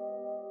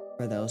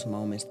for those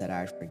moments that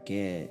I'd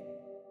forget,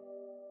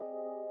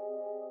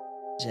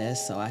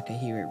 just so I could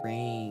hear it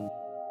ring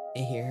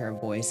and hear her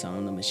voice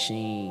on the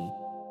machine.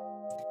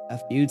 A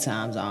few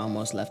times I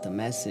almost left a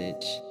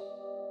message.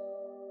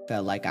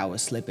 Felt like I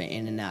was slipping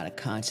in and out of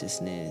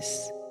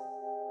consciousness.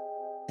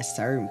 At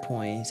certain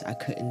points, I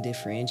couldn't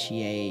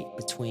differentiate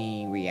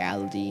between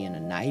reality and a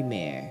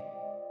nightmare.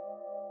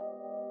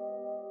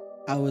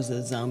 I was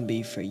a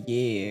zombie for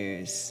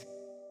years.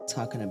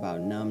 Talking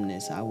about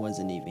numbness, I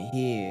wasn't even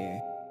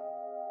here.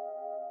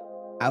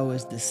 I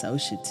was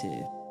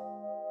dissociative.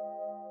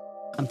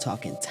 I'm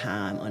talking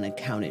time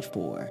unaccounted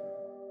for.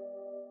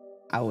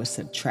 I was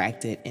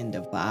subtracted and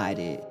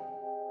divided,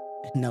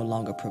 no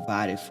longer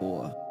provided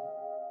for.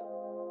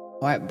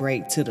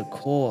 Heartbreak to the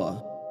core.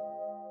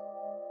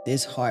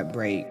 This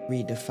heartbreak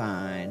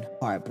redefined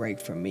heartbreak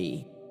for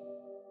me.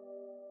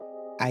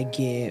 I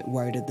get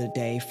word of the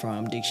day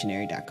from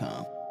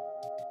dictionary.com.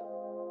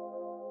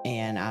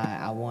 And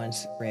I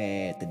once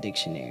read the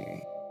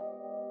dictionary.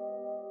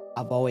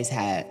 I've always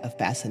had a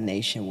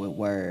fascination with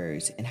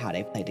words and how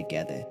they play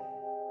together.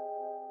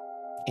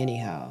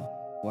 Anyhow,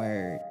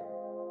 word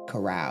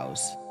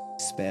carouse,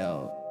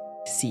 spelled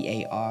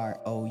Carouse,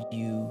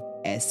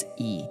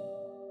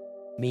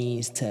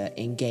 means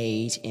to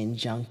engage in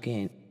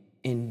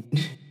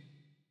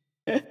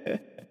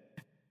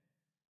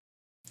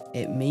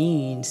it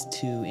means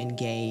to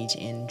engage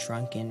in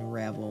drunken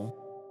revel.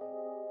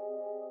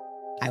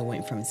 I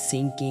went from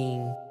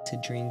sinking to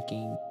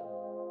drinking.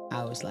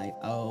 I was like,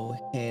 oh,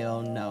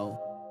 hell no.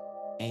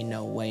 Ain't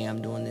no way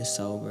I'm doing this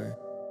sober.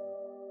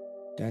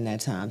 During that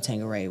time,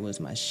 Tanqueray was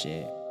my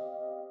shit.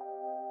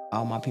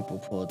 All my people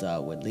pulled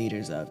up with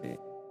leaders of it.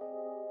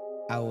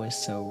 I was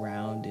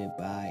surrounded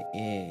by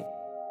it.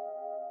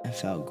 I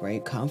felt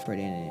great comfort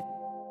in it.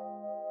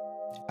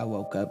 I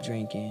woke up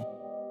drinking,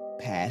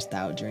 passed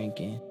out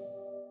drinking.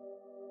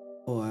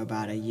 For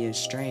about a year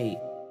straight,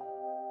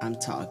 I'm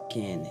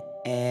talking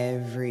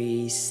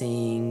every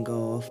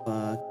single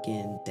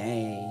fucking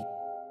day.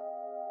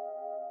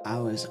 I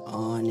was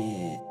on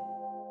it.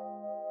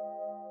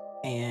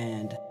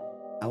 And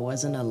I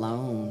wasn't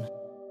alone.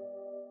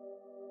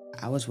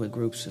 I was with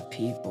groups of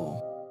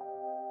people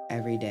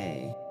every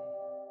day.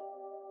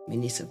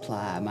 Many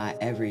supplied my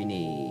every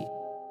need,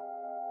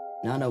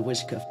 none of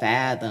which could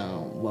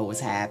fathom what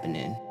was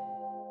happening.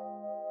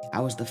 I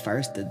was the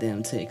first of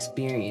them to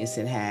experience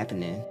it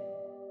happening.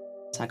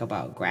 Talk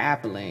about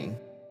grappling.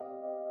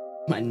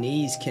 My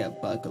knees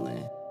kept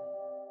buckling.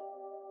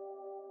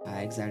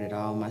 I exerted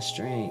all my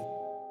strength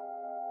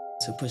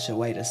to push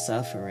away the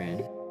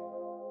suffering,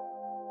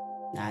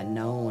 not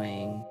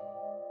knowing,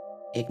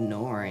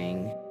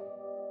 ignoring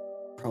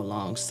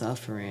prolonged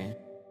suffering,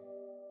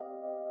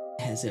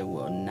 as it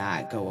will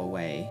not go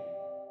away,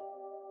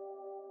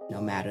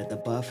 no matter the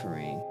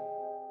buffering.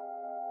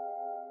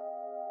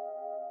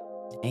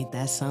 Ain't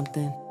that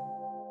something?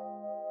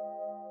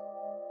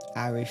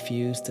 I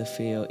refused to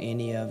feel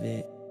any of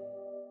it.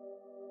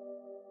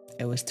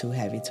 It was too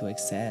heavy to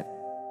accept.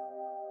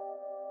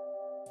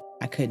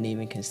 I couldn't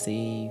even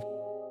conceive.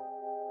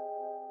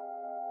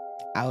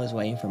 I was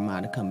waiting for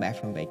Mom to come back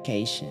from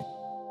vacation.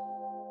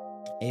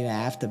 Even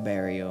after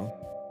burial,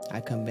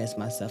 I convinced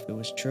myself it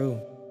was true.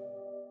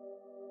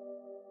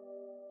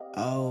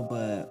 Oh,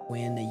 but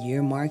when the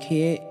year mark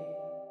hit,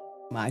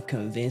 my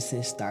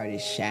convincing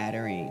started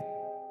shattering.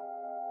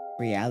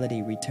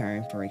 Reality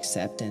returned for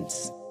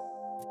acceptance,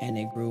 and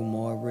it grew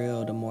more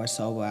real the more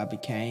sober I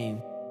became.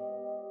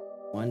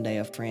 One day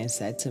a friend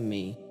said to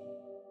me,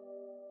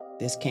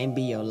 "This can't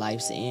be your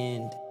life's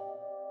end."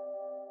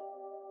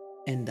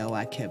 And though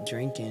I kept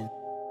drinking,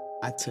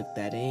 I took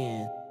that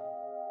in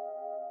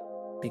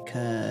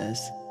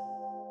because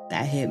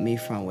that hit me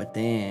from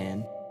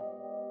within.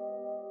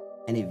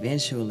 And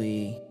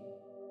eventually,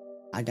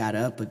 I got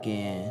up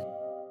again.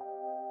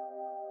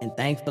 And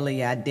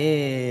thankfully, I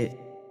did,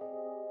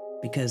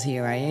 because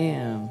here I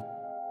am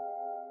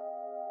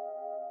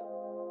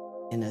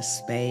in a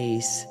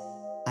space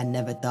I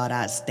never thought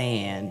I'd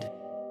stand.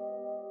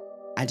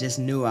 I just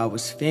knew I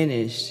was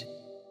finished,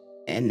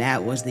 and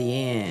that was the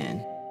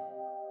end.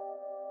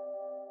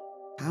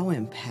 How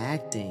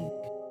impacting.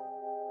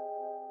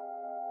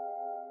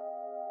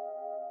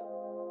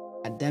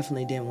 I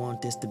definitely didn't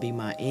want this to be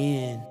my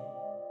end,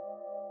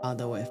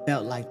 although it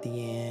felt like the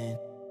end.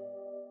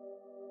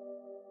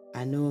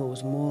 I knew it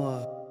was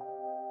more.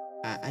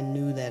 I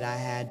knew that I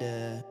had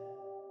to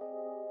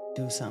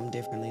do something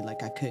differently.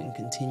 Like I couldn't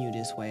continue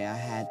this way. I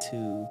had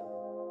to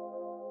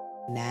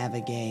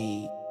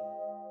navigate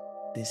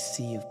this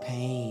sea of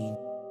pain.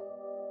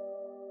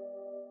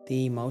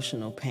 The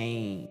emotional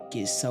pain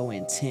gets so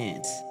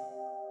intense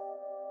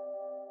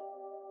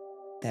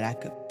that I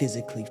could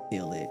physically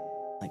feel it.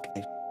 Like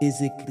I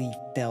physically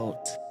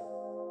felt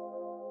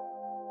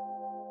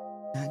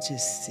not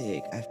just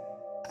sick. I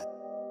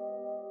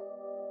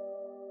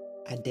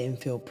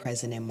didn't feel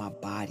present in my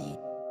body.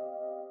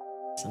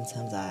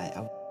 Sometimes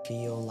I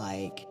feel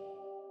like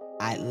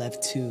I'd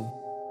left too.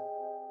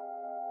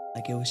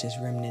 Like it was just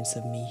remnants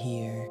of me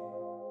here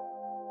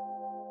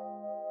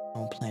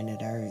on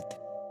planet Earth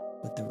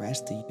with the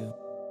rest of you.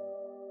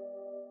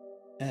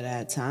 And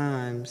at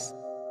times,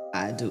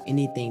 I'd do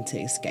anything to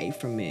escape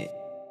from it,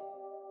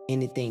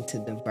 anything to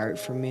divert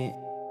from it.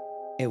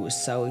 It was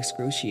so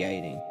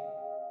excruciating.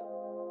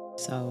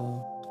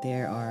 So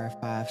there are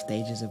 5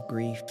 stages of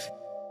grief: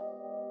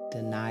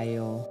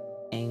 denial,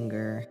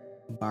 anger,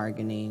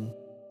 bargaining,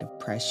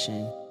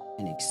 depression,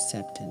 and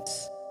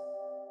acceptance.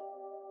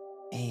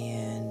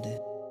 And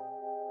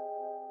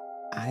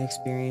I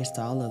experienced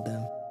all of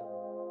them.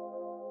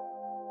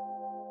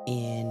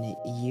 In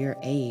year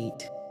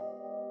 8,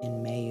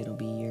 in May it'll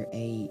be year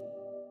 8,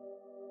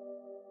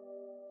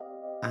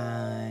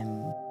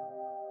 I'm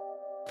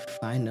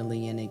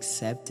finally in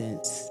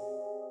acceptance,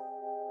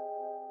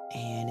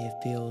 and it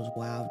feels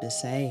wild to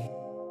say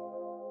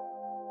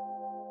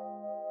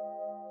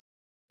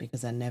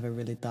because I never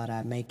really thought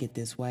I'd make it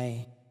this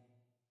way.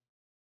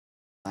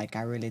 Like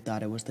I really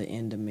thought it was the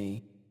end of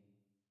me.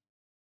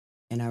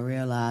 And I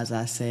realized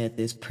I said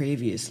this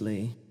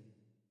previously.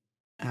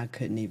 I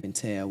couldn't even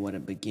tell what a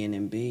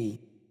beginning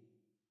be.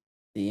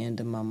 The end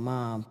of my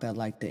mom felt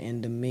like the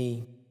end of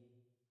me.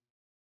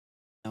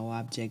 No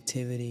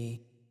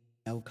objectivity,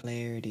 no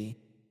clarity,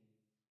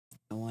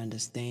 no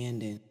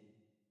understanding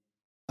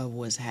of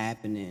what's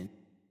happening.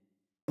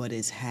 But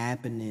it's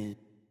happening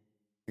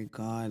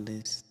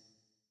regardless.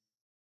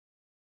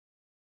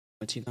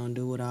 What you gonna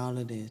do with all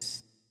of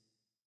this?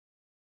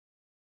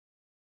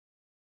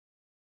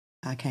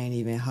 I can't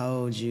even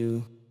hold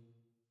you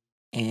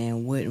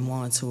and wouldn't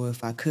want to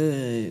if I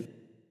could.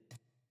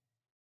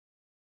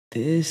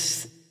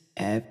 This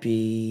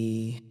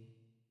epi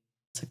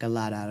took a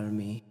lot out of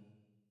me.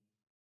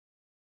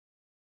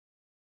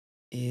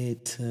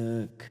 It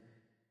took,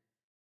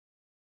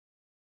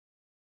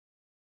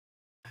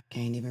 I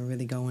can't even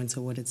really go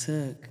into what it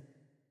took.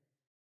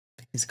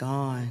 It's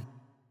gone.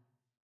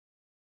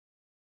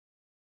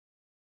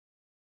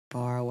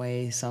 Far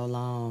away so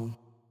long.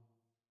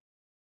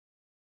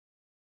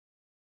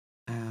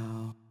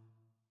 Wow.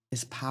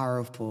 It's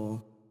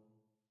powerful.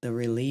 The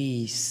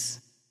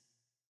release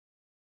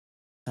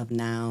of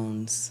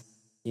nouns,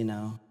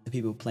 the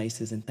people,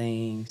 places, and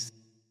things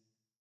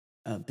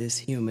of this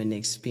human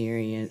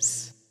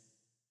experience.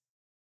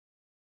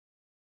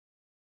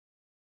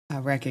 I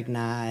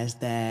recognize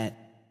that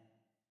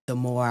the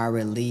more I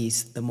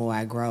release, the more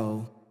I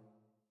grow,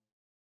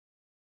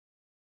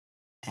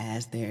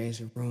 as there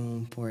is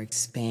room for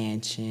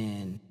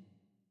expansion.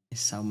 It's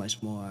so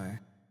much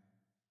more.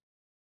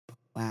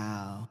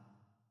 Wow.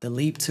 The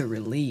leap to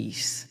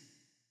release.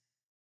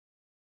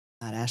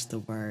 Now that's the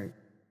work.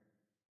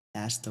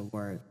 That's the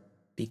work.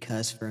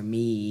 Because for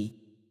me,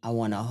 I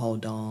want to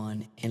hold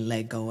on and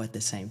let go at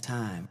the same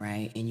time,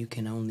 right? And you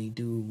can only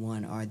do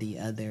one or the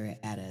other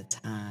at a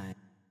time.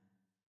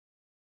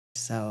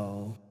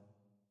 So,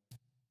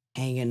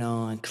 hanging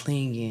on,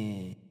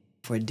 clinging,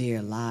 for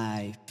dear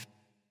life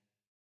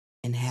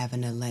and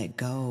having to let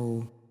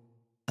go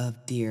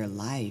of dear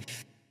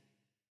life.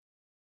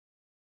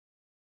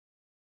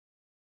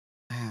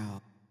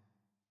 Wow.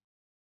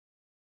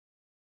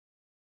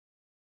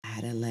 I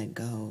had to let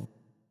go.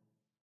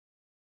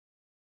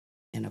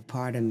 And a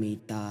part of me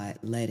thought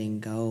letting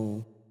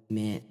go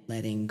meant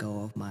letting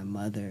go of my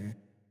mother.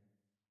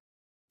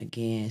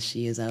 Again,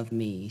 she is of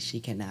me. She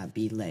cannot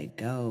be let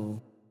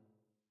go.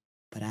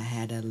 But I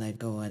had to let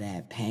go of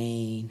that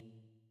pain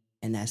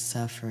and that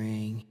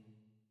suffering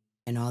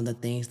and all the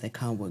things that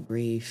come with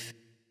grief.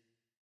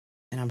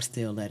 And I'm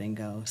still letting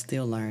go,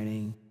 still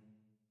learning,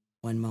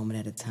 one moment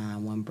at a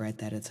time, one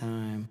breath at a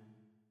time.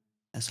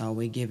 That's all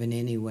we're given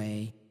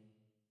anyway.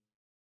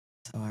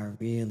 So I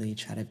really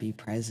try to be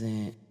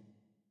present.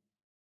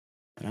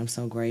 But I'm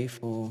so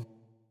grateful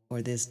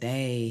for this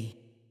day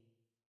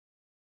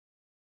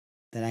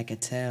that I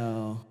could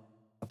tell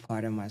a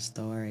part of my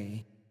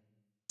story.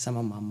 Some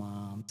of my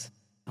moms,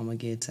 I'm gonna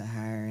get to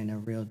her in a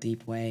real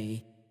deep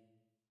way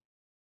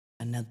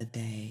another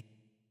day.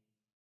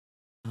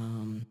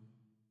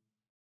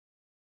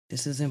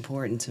 This is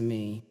important to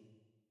me,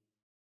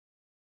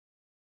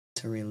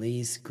 to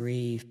release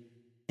grief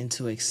and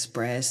to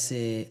express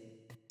it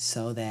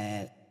so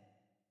that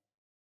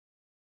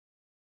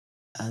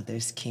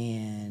others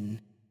can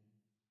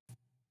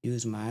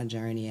use my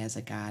journey as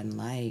a guiding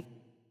light.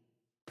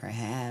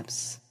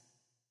 Perhaps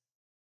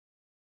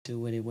do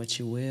with it what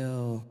you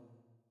will.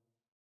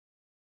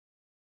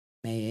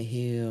 May it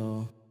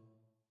heal.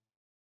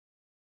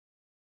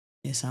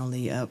 It's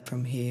only up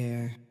from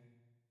here.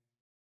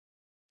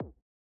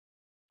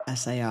 I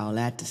say all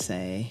that to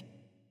say,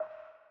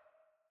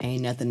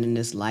 ain't nothing in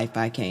this life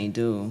I can't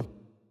do.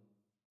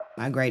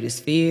 My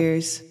greatest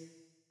fears,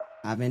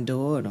 I've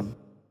endured them.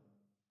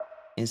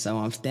 And so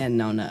I'm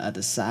standing on the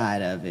other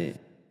side of it,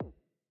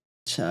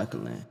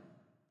 chuckling.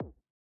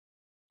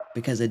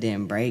 Because it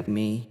didn't break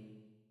me.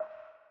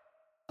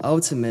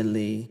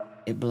 Ultimately,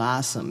 it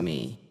blossomed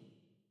me.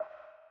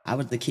 I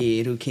was the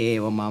kid who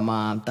cared what my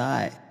mom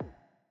thought.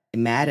 It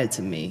mattered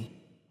to me.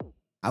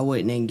 I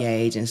wouldn't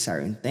engage in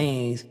certain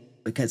things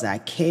because I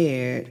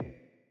cared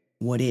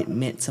what it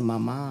meant to my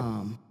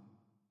mom.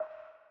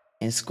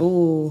 In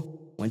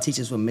school, when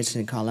teachers would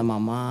mention calling my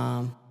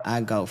mom, I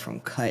go from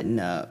cutting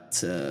up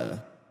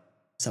to,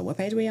 so what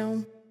page we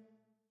on?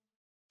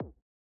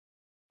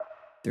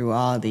 Through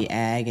all the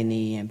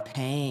agony and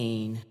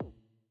pain,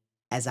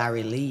 as I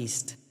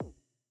released,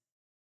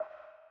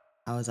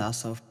 I was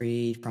also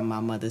freed from my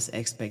mother's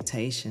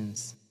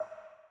expectations.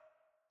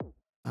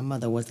 My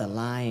mother was the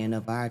lion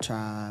of our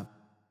tribe.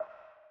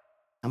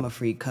 I'm a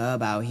free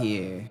cub out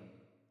here.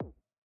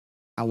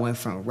 I went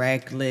from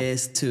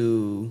reckless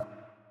to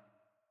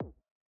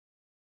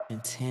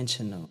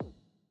intentional.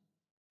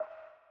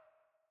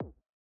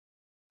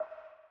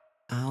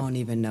 I don't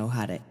even know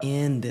how to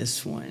end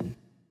this one.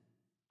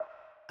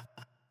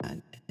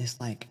 It's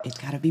like, it's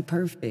gotta be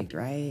perfect,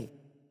 right?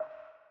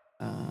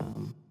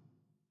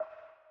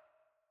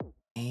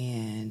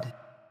 And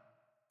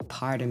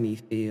part of me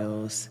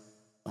feels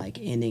like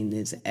ending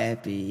this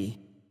epi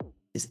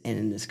is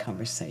ending this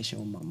conversation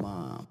with my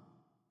mom.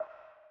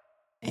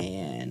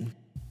 And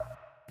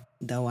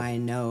though I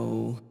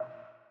know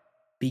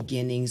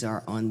beginnings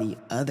are on the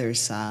other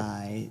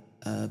side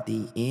of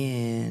the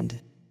end,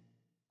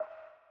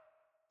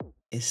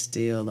 it's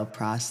still a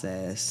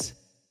process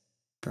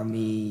for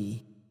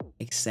me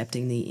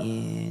accepting the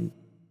end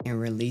and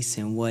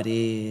releasing what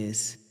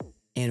is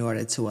in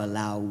order to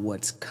allow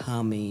what's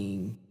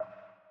coming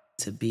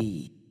to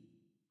be,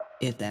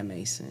 if that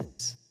makes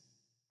sense.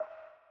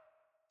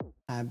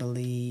 I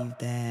believe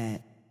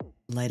that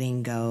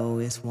letting go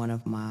is one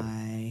of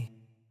my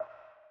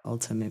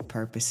ultimate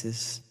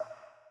purposes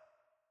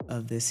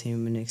of this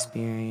human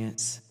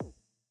experience.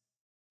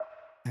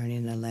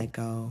 Learning to let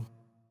go.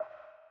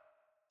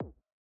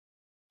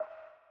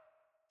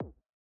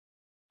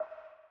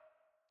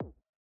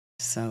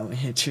 So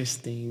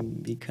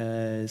interesting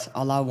because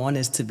all I want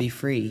is to be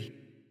free.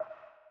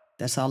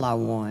 That's all I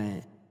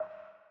want.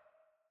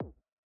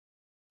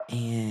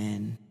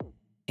 And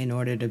in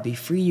order to be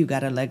free, you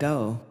gotta let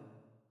go,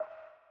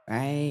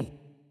 right?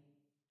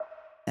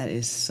 That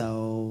is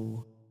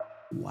so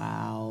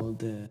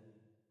wild. And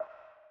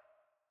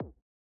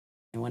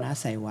when I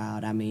say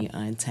wild, I mean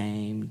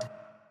untamed.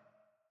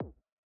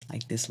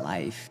 Like this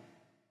life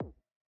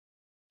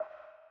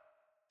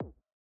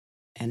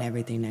and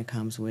everything that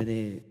comes with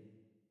it.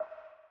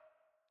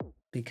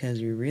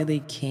 Because you really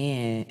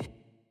can't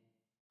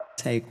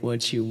take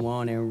what you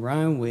want and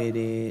run with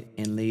it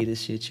and leave the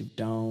shit you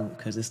don't,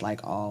 because it's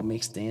like all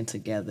mixed in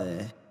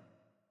together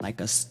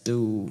like a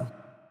stew.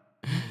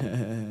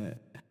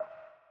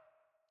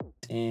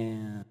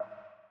 Damn.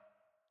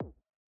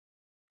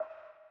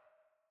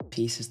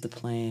 Peace is the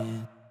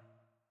plan.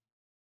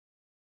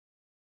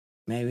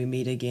 Maybe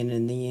meet again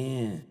in the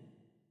end.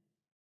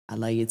 I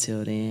love you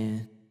till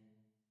then.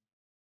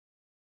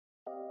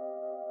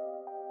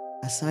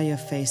 I saw your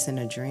face in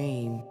a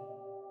dream,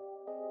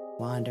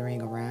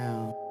 wandering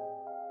around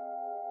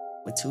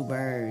with two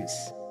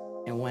birds.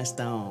 in one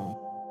stone.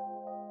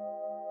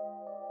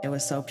 It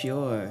was so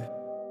pure.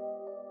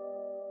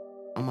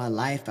 All my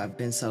life I've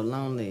been so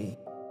lonely.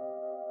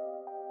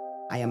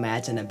 I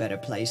imagine a better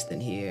place than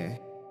here.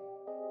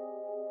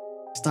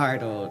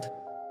 Startled,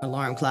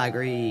 alarm clock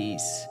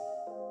reads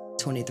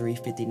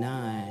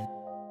 23:59.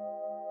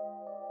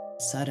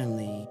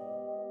 Suddenly,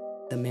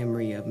 the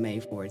memory of May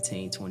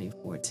 14,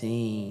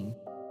 2014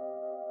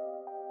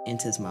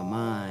 enters my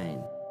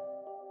mind.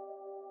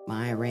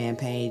 Mind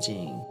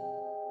rampaging.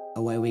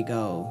 Away we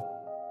go.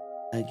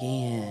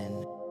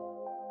 Again.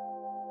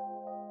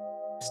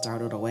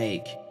 Startled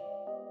awake.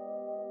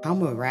 How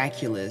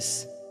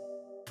miraculous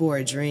for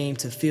a dream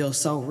to feel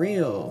so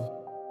real,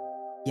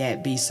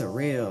 yet be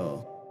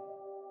surreal.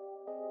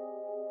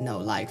 No,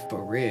 like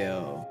for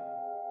real.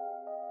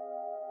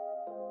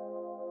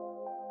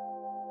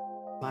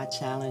 My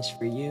challenge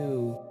for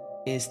you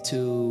is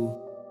to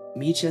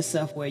meet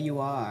yourself where you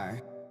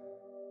are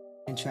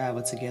and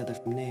travel together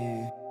from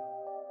there.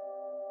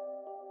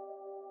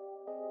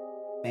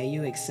 May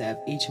you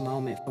accept each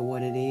moment for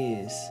what it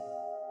is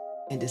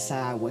and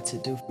decide what to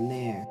do from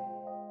there.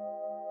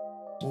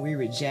 When we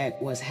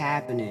reject what's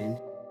happening,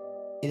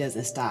 it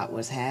doesn't stop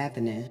what's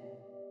happening.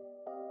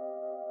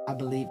 I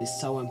believe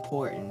it's so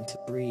important to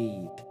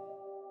breathe.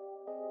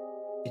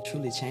 It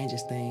truly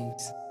changes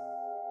things.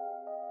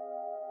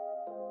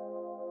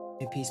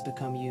 And peace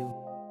become you.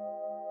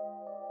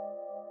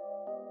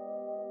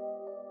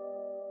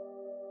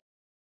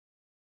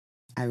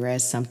 I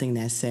read something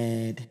that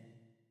said,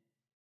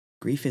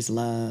 grief is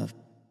love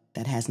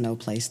that has no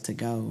place to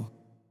go.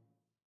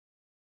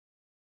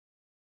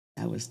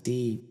 That was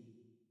deep.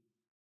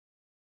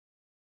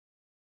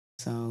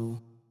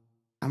 So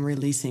I'm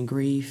releasing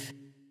grief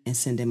and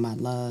sending my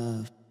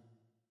love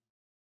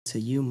to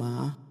you,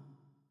 Ma.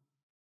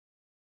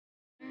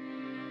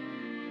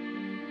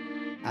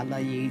 I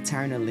love you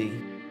eternally,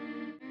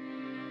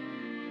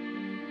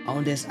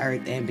 on this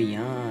earth and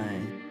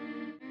beyond.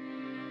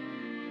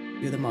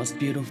 You're the most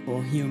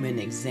beautiful human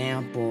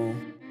example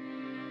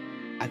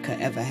I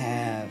could ever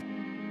have.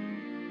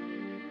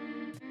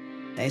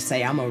 They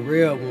say I'm a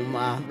real one,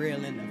 Ma.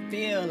 Real in the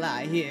field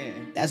out here.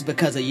 That's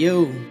because of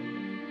you.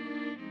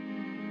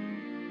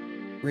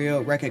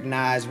 Real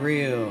recognize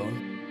real.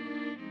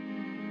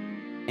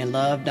 And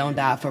love don't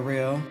die for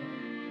real.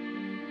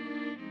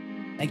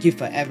 Thank you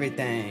for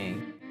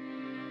everything.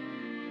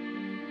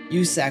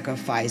 You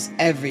sacrifice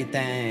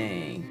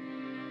everything.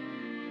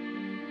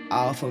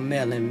 All for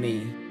milling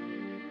me.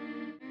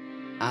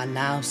 I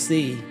now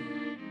see.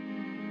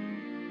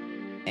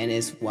 And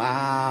it's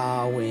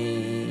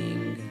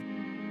wowing.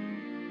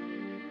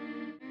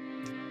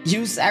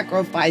 You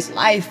sacrifice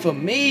life for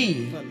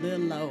me. For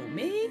little old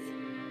me?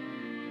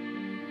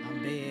 I'm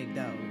big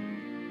though.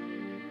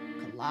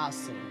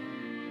 Colossal.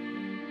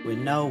 With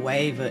no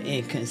wave of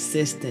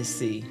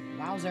inconsistency.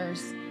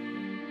 Wowzers.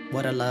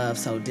 What a love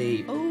so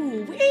deep.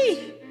 Ooh,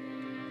 wee.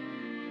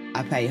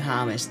 I pay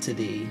homage to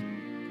thee.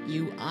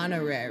 You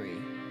honorary.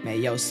 May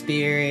your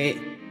spirit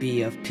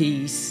be of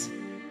peace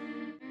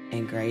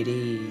and great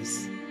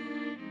ease.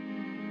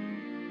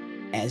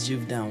 As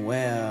you've done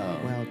well.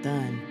 Well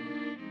done.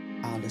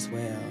 All is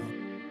well.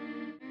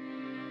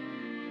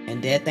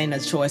 And death ain't a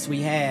choice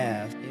we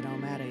have. It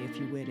don't matter if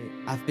you with it.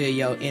 I feel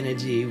your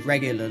energy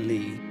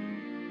regularly.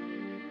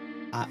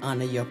 I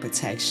honor your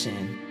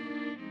protection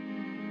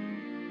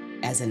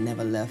as it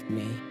never left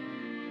me.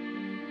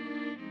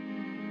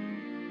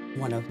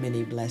 One of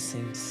many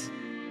blessings.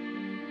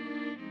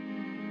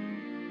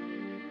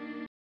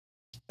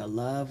 The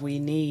love we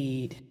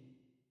need,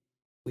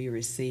 we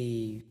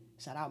receive.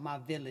 Shout out my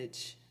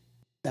village.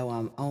 Though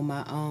I'm on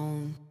my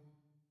own,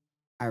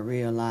 I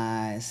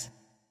realize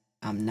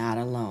I'm not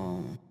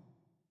alone.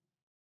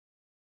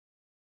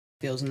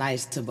 Feels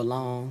nice to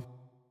belong,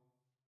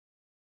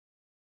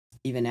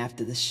 even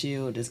after the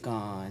shield is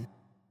gone.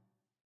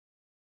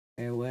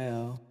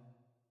 Farewell,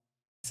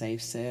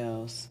 safe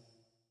sails.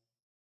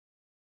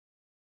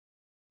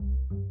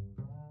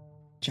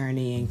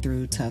 Journeying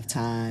through tough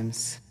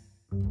times,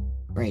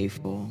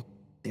 grateful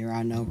there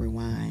are no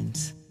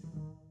rewinds,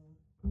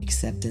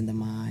 except in the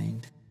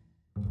mind.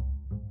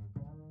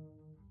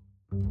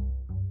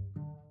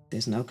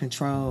 There's no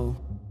control,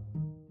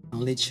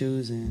 only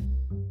choosing.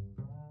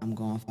 I'm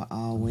going for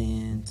all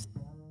wins,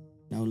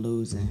 no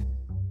losing.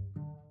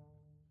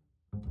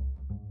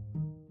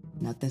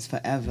 Nothing's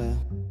forever,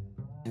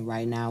 and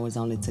right now is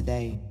only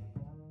today.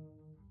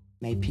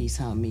 May peace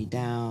hunt me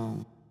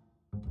down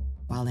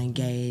while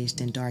engaged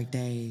in dark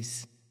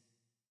days.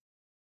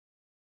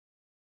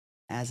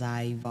 As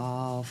I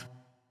evolve,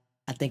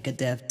 I think of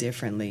death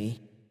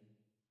differently.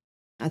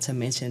 Not to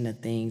mention the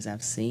things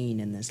I've seen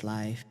in this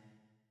life,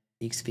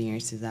 the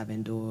experiences I've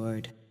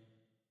endured.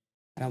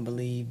 I don't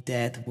believe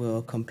death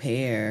will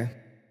compare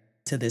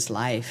to this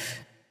life.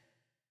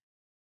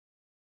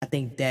 I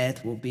think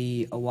death will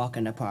be a walk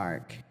in the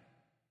park.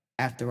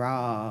 After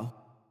all,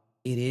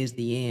 it is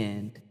the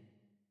end,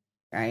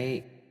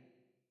 right?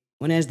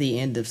 When has the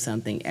end of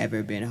something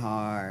ever been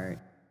hard?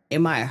 It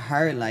might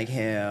hurt like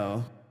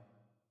hell,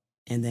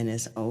 and then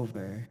it's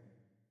over.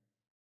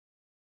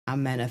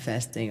 I'm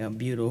manifesting a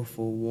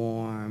beautiful,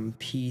 warm,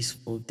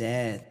 peaceful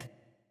death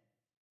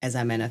as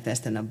I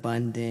manifest an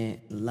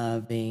abundant,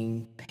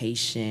 loving,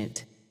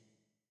 patient,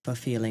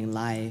 fulfilling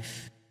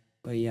life.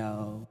 But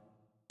yo,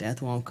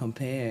 death won't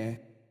compare.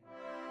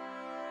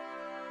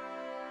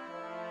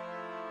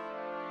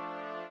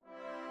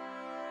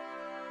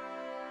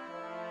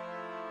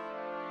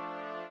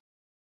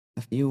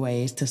 A few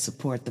ways to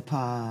support the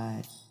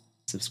pod.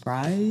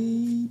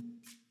 Subscribe.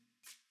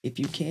 If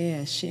you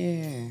care,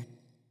 share.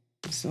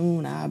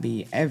 Soon I'll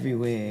be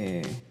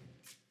everywhere.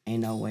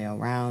 Ain't no way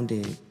around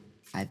it.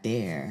 I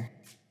dare.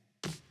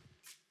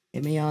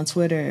 Hit me on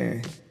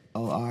Twitter,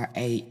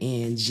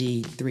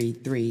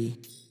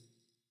 ORANG33.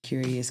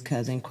 Curious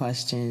cousin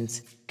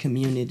questions,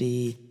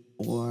 community,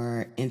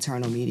 or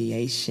internal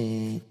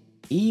mediation.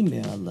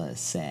 Email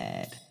us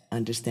at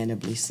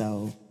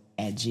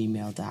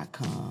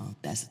understandablyso@gmail.com.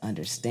 That's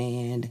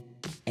understand,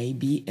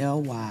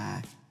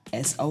 ABLYSOW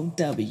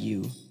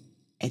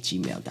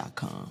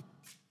 @gmail.com.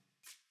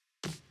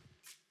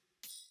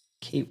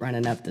 Keep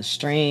running up the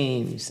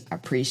streams. I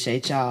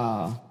appreciate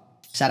y'all.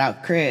 Shout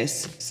out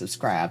Chris.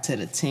 Subscribe to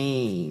the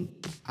team.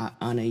 I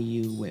honor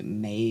you with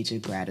major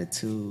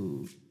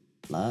gratitude.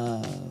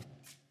 Love.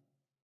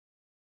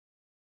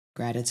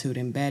 Gratitude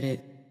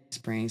embedded.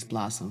 Springs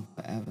blossom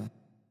forever.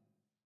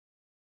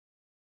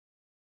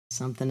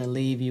 Something to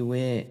leave you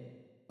with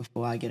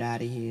before I get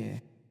out of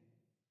here.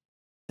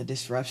 The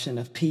disruption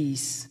of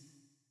peace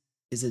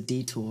is a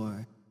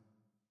detour.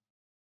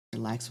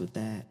 Relax with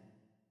that.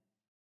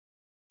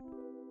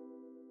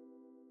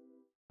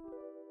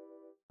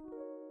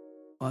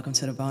 Welcome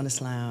to the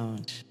Bonus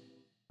Lounge.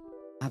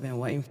 I've been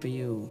waiting for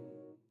you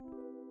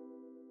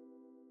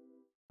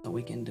so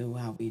we can do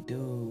how we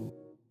do,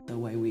 the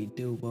way we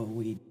do what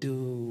we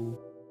do,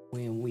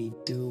 when we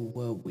do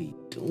what we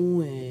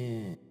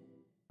doing.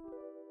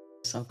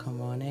 So come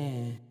on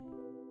in.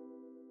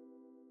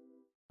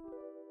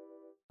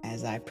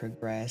 As I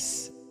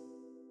progress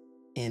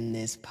in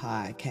this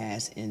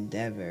podcast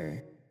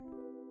endeavor,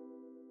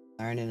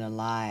 learning a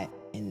lot,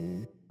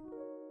 and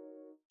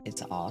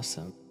it's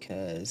awesome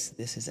because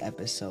this is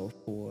episode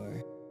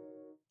 4.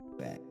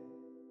 But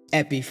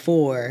Eppy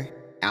FOR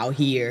out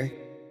here,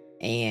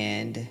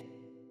 and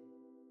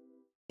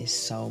it's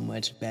so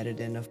much better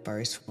than the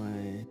first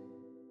one.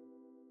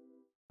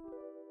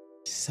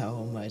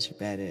 So much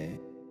better.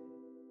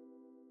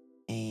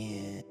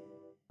 And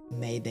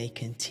may they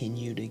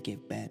continue to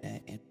get better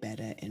and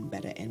better and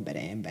better and better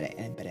and better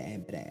and better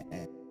and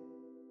better.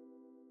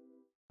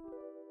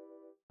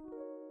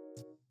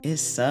 It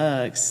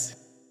sucks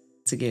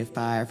to get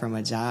fired from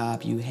a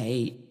job you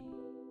hate.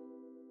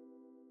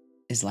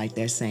 It's like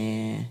they're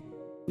saying,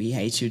 we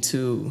hate you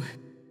too,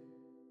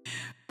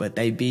 but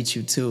they beat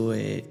you to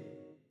it.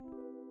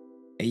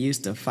 They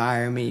used to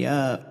fire me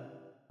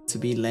up to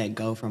be let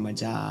go from a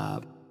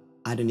job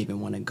I didn't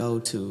even want to go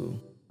to.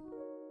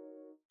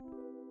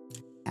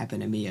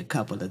 Happened to me a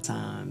couple of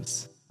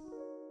times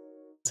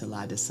till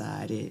I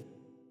decided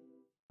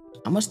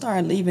I'm gonna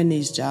start leaving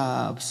these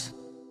jobs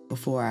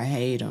before I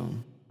hate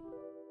them.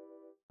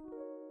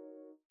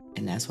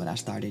 And that's what I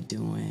started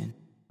doing.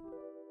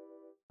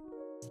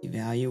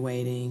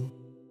 Evaluating,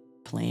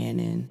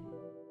 planning,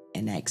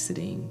 and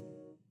exiting.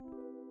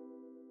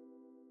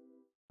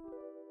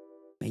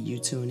 May you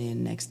tune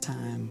in next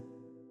time.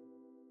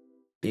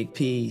 Big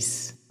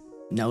peace.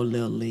 No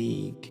little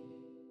league.